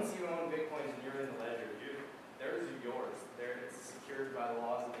once you own Bitcoins and you're in the ledger, theirs are yours. It's secured by the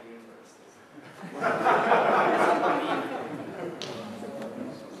laws of the universe.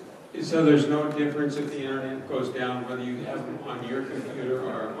 So there's no difference if the internet goes down whether you have them on your computer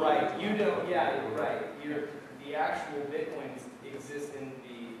or right. You don't. Yeah, you're right. The actual Bitcoins exist in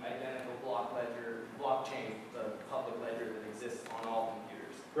the identical blockchain, the public ledger that exists on all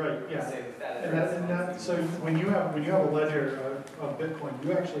computers. Right. Yeah. Same with So when you have a ledger of Bitcoin,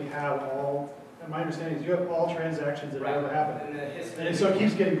 you actually have all. And my understanding is you have all transactions that ever happened. And so it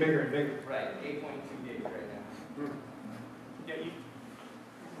keeps getting bigger and bigger. Right. 8.2 gigs right now. Yeah.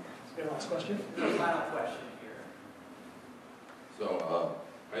 Last question? Final question here. So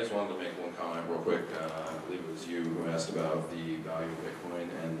I just wanted to make one comment real quick. I believe it was you who asked about the value of Bitcoin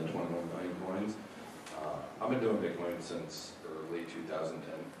and the 21 million coins. I've been doing Bitcoin since early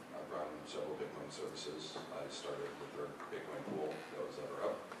 2010. I've run several Bitcoin services. I started with the Bitcoin pool that was ever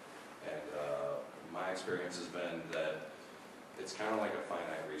up. And my experience has been that it's kind of like a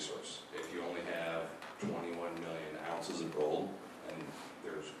finite resource. If you only have 21 million ounces of gold, and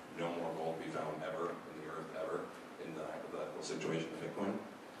there's no more gold to be found ever in the earth, ever, in the hypothetical situation of Bitcoin,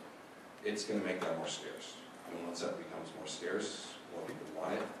 it's going to make that more scarce. And once that becomes more scarce, more people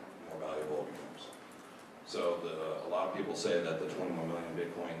want it, more valuable it becomes. So a lot of people say that the 21 million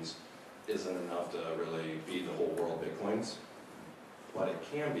Bitcoins isn't enough to really feed the whole world Bitcoins, but it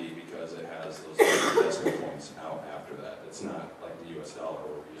can be because it has those decimal points out after that. It's not like the US dollar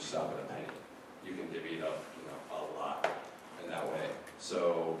where you stop at a penny. You can divvy it up, a lot in that way.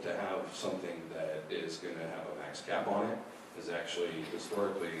 So to have something that is going to have a max cap on it is actually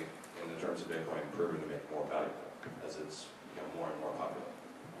historically, in the terms of Bitcoin, proven to make more valuable as it's become more and more popular.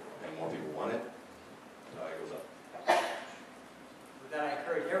 And more people want it, it goes up. With that, I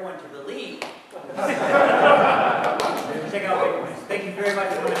encourage everyone to believe. Check out Bitcoin. Thank you very much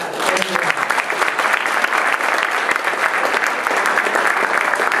for coming out.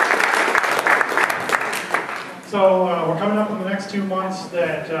 So we're coming up in the next 2 months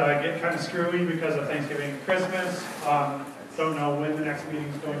that get kind of screwy because of Thanksgiving and Christmas. Don't know when the next meeting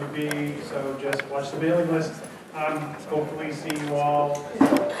is going to be, so just watch the mailing list. Hopefully see you all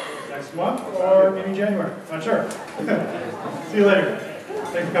next month or maybe January. Not sure. See you later.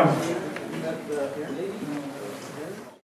 Thanks for coming.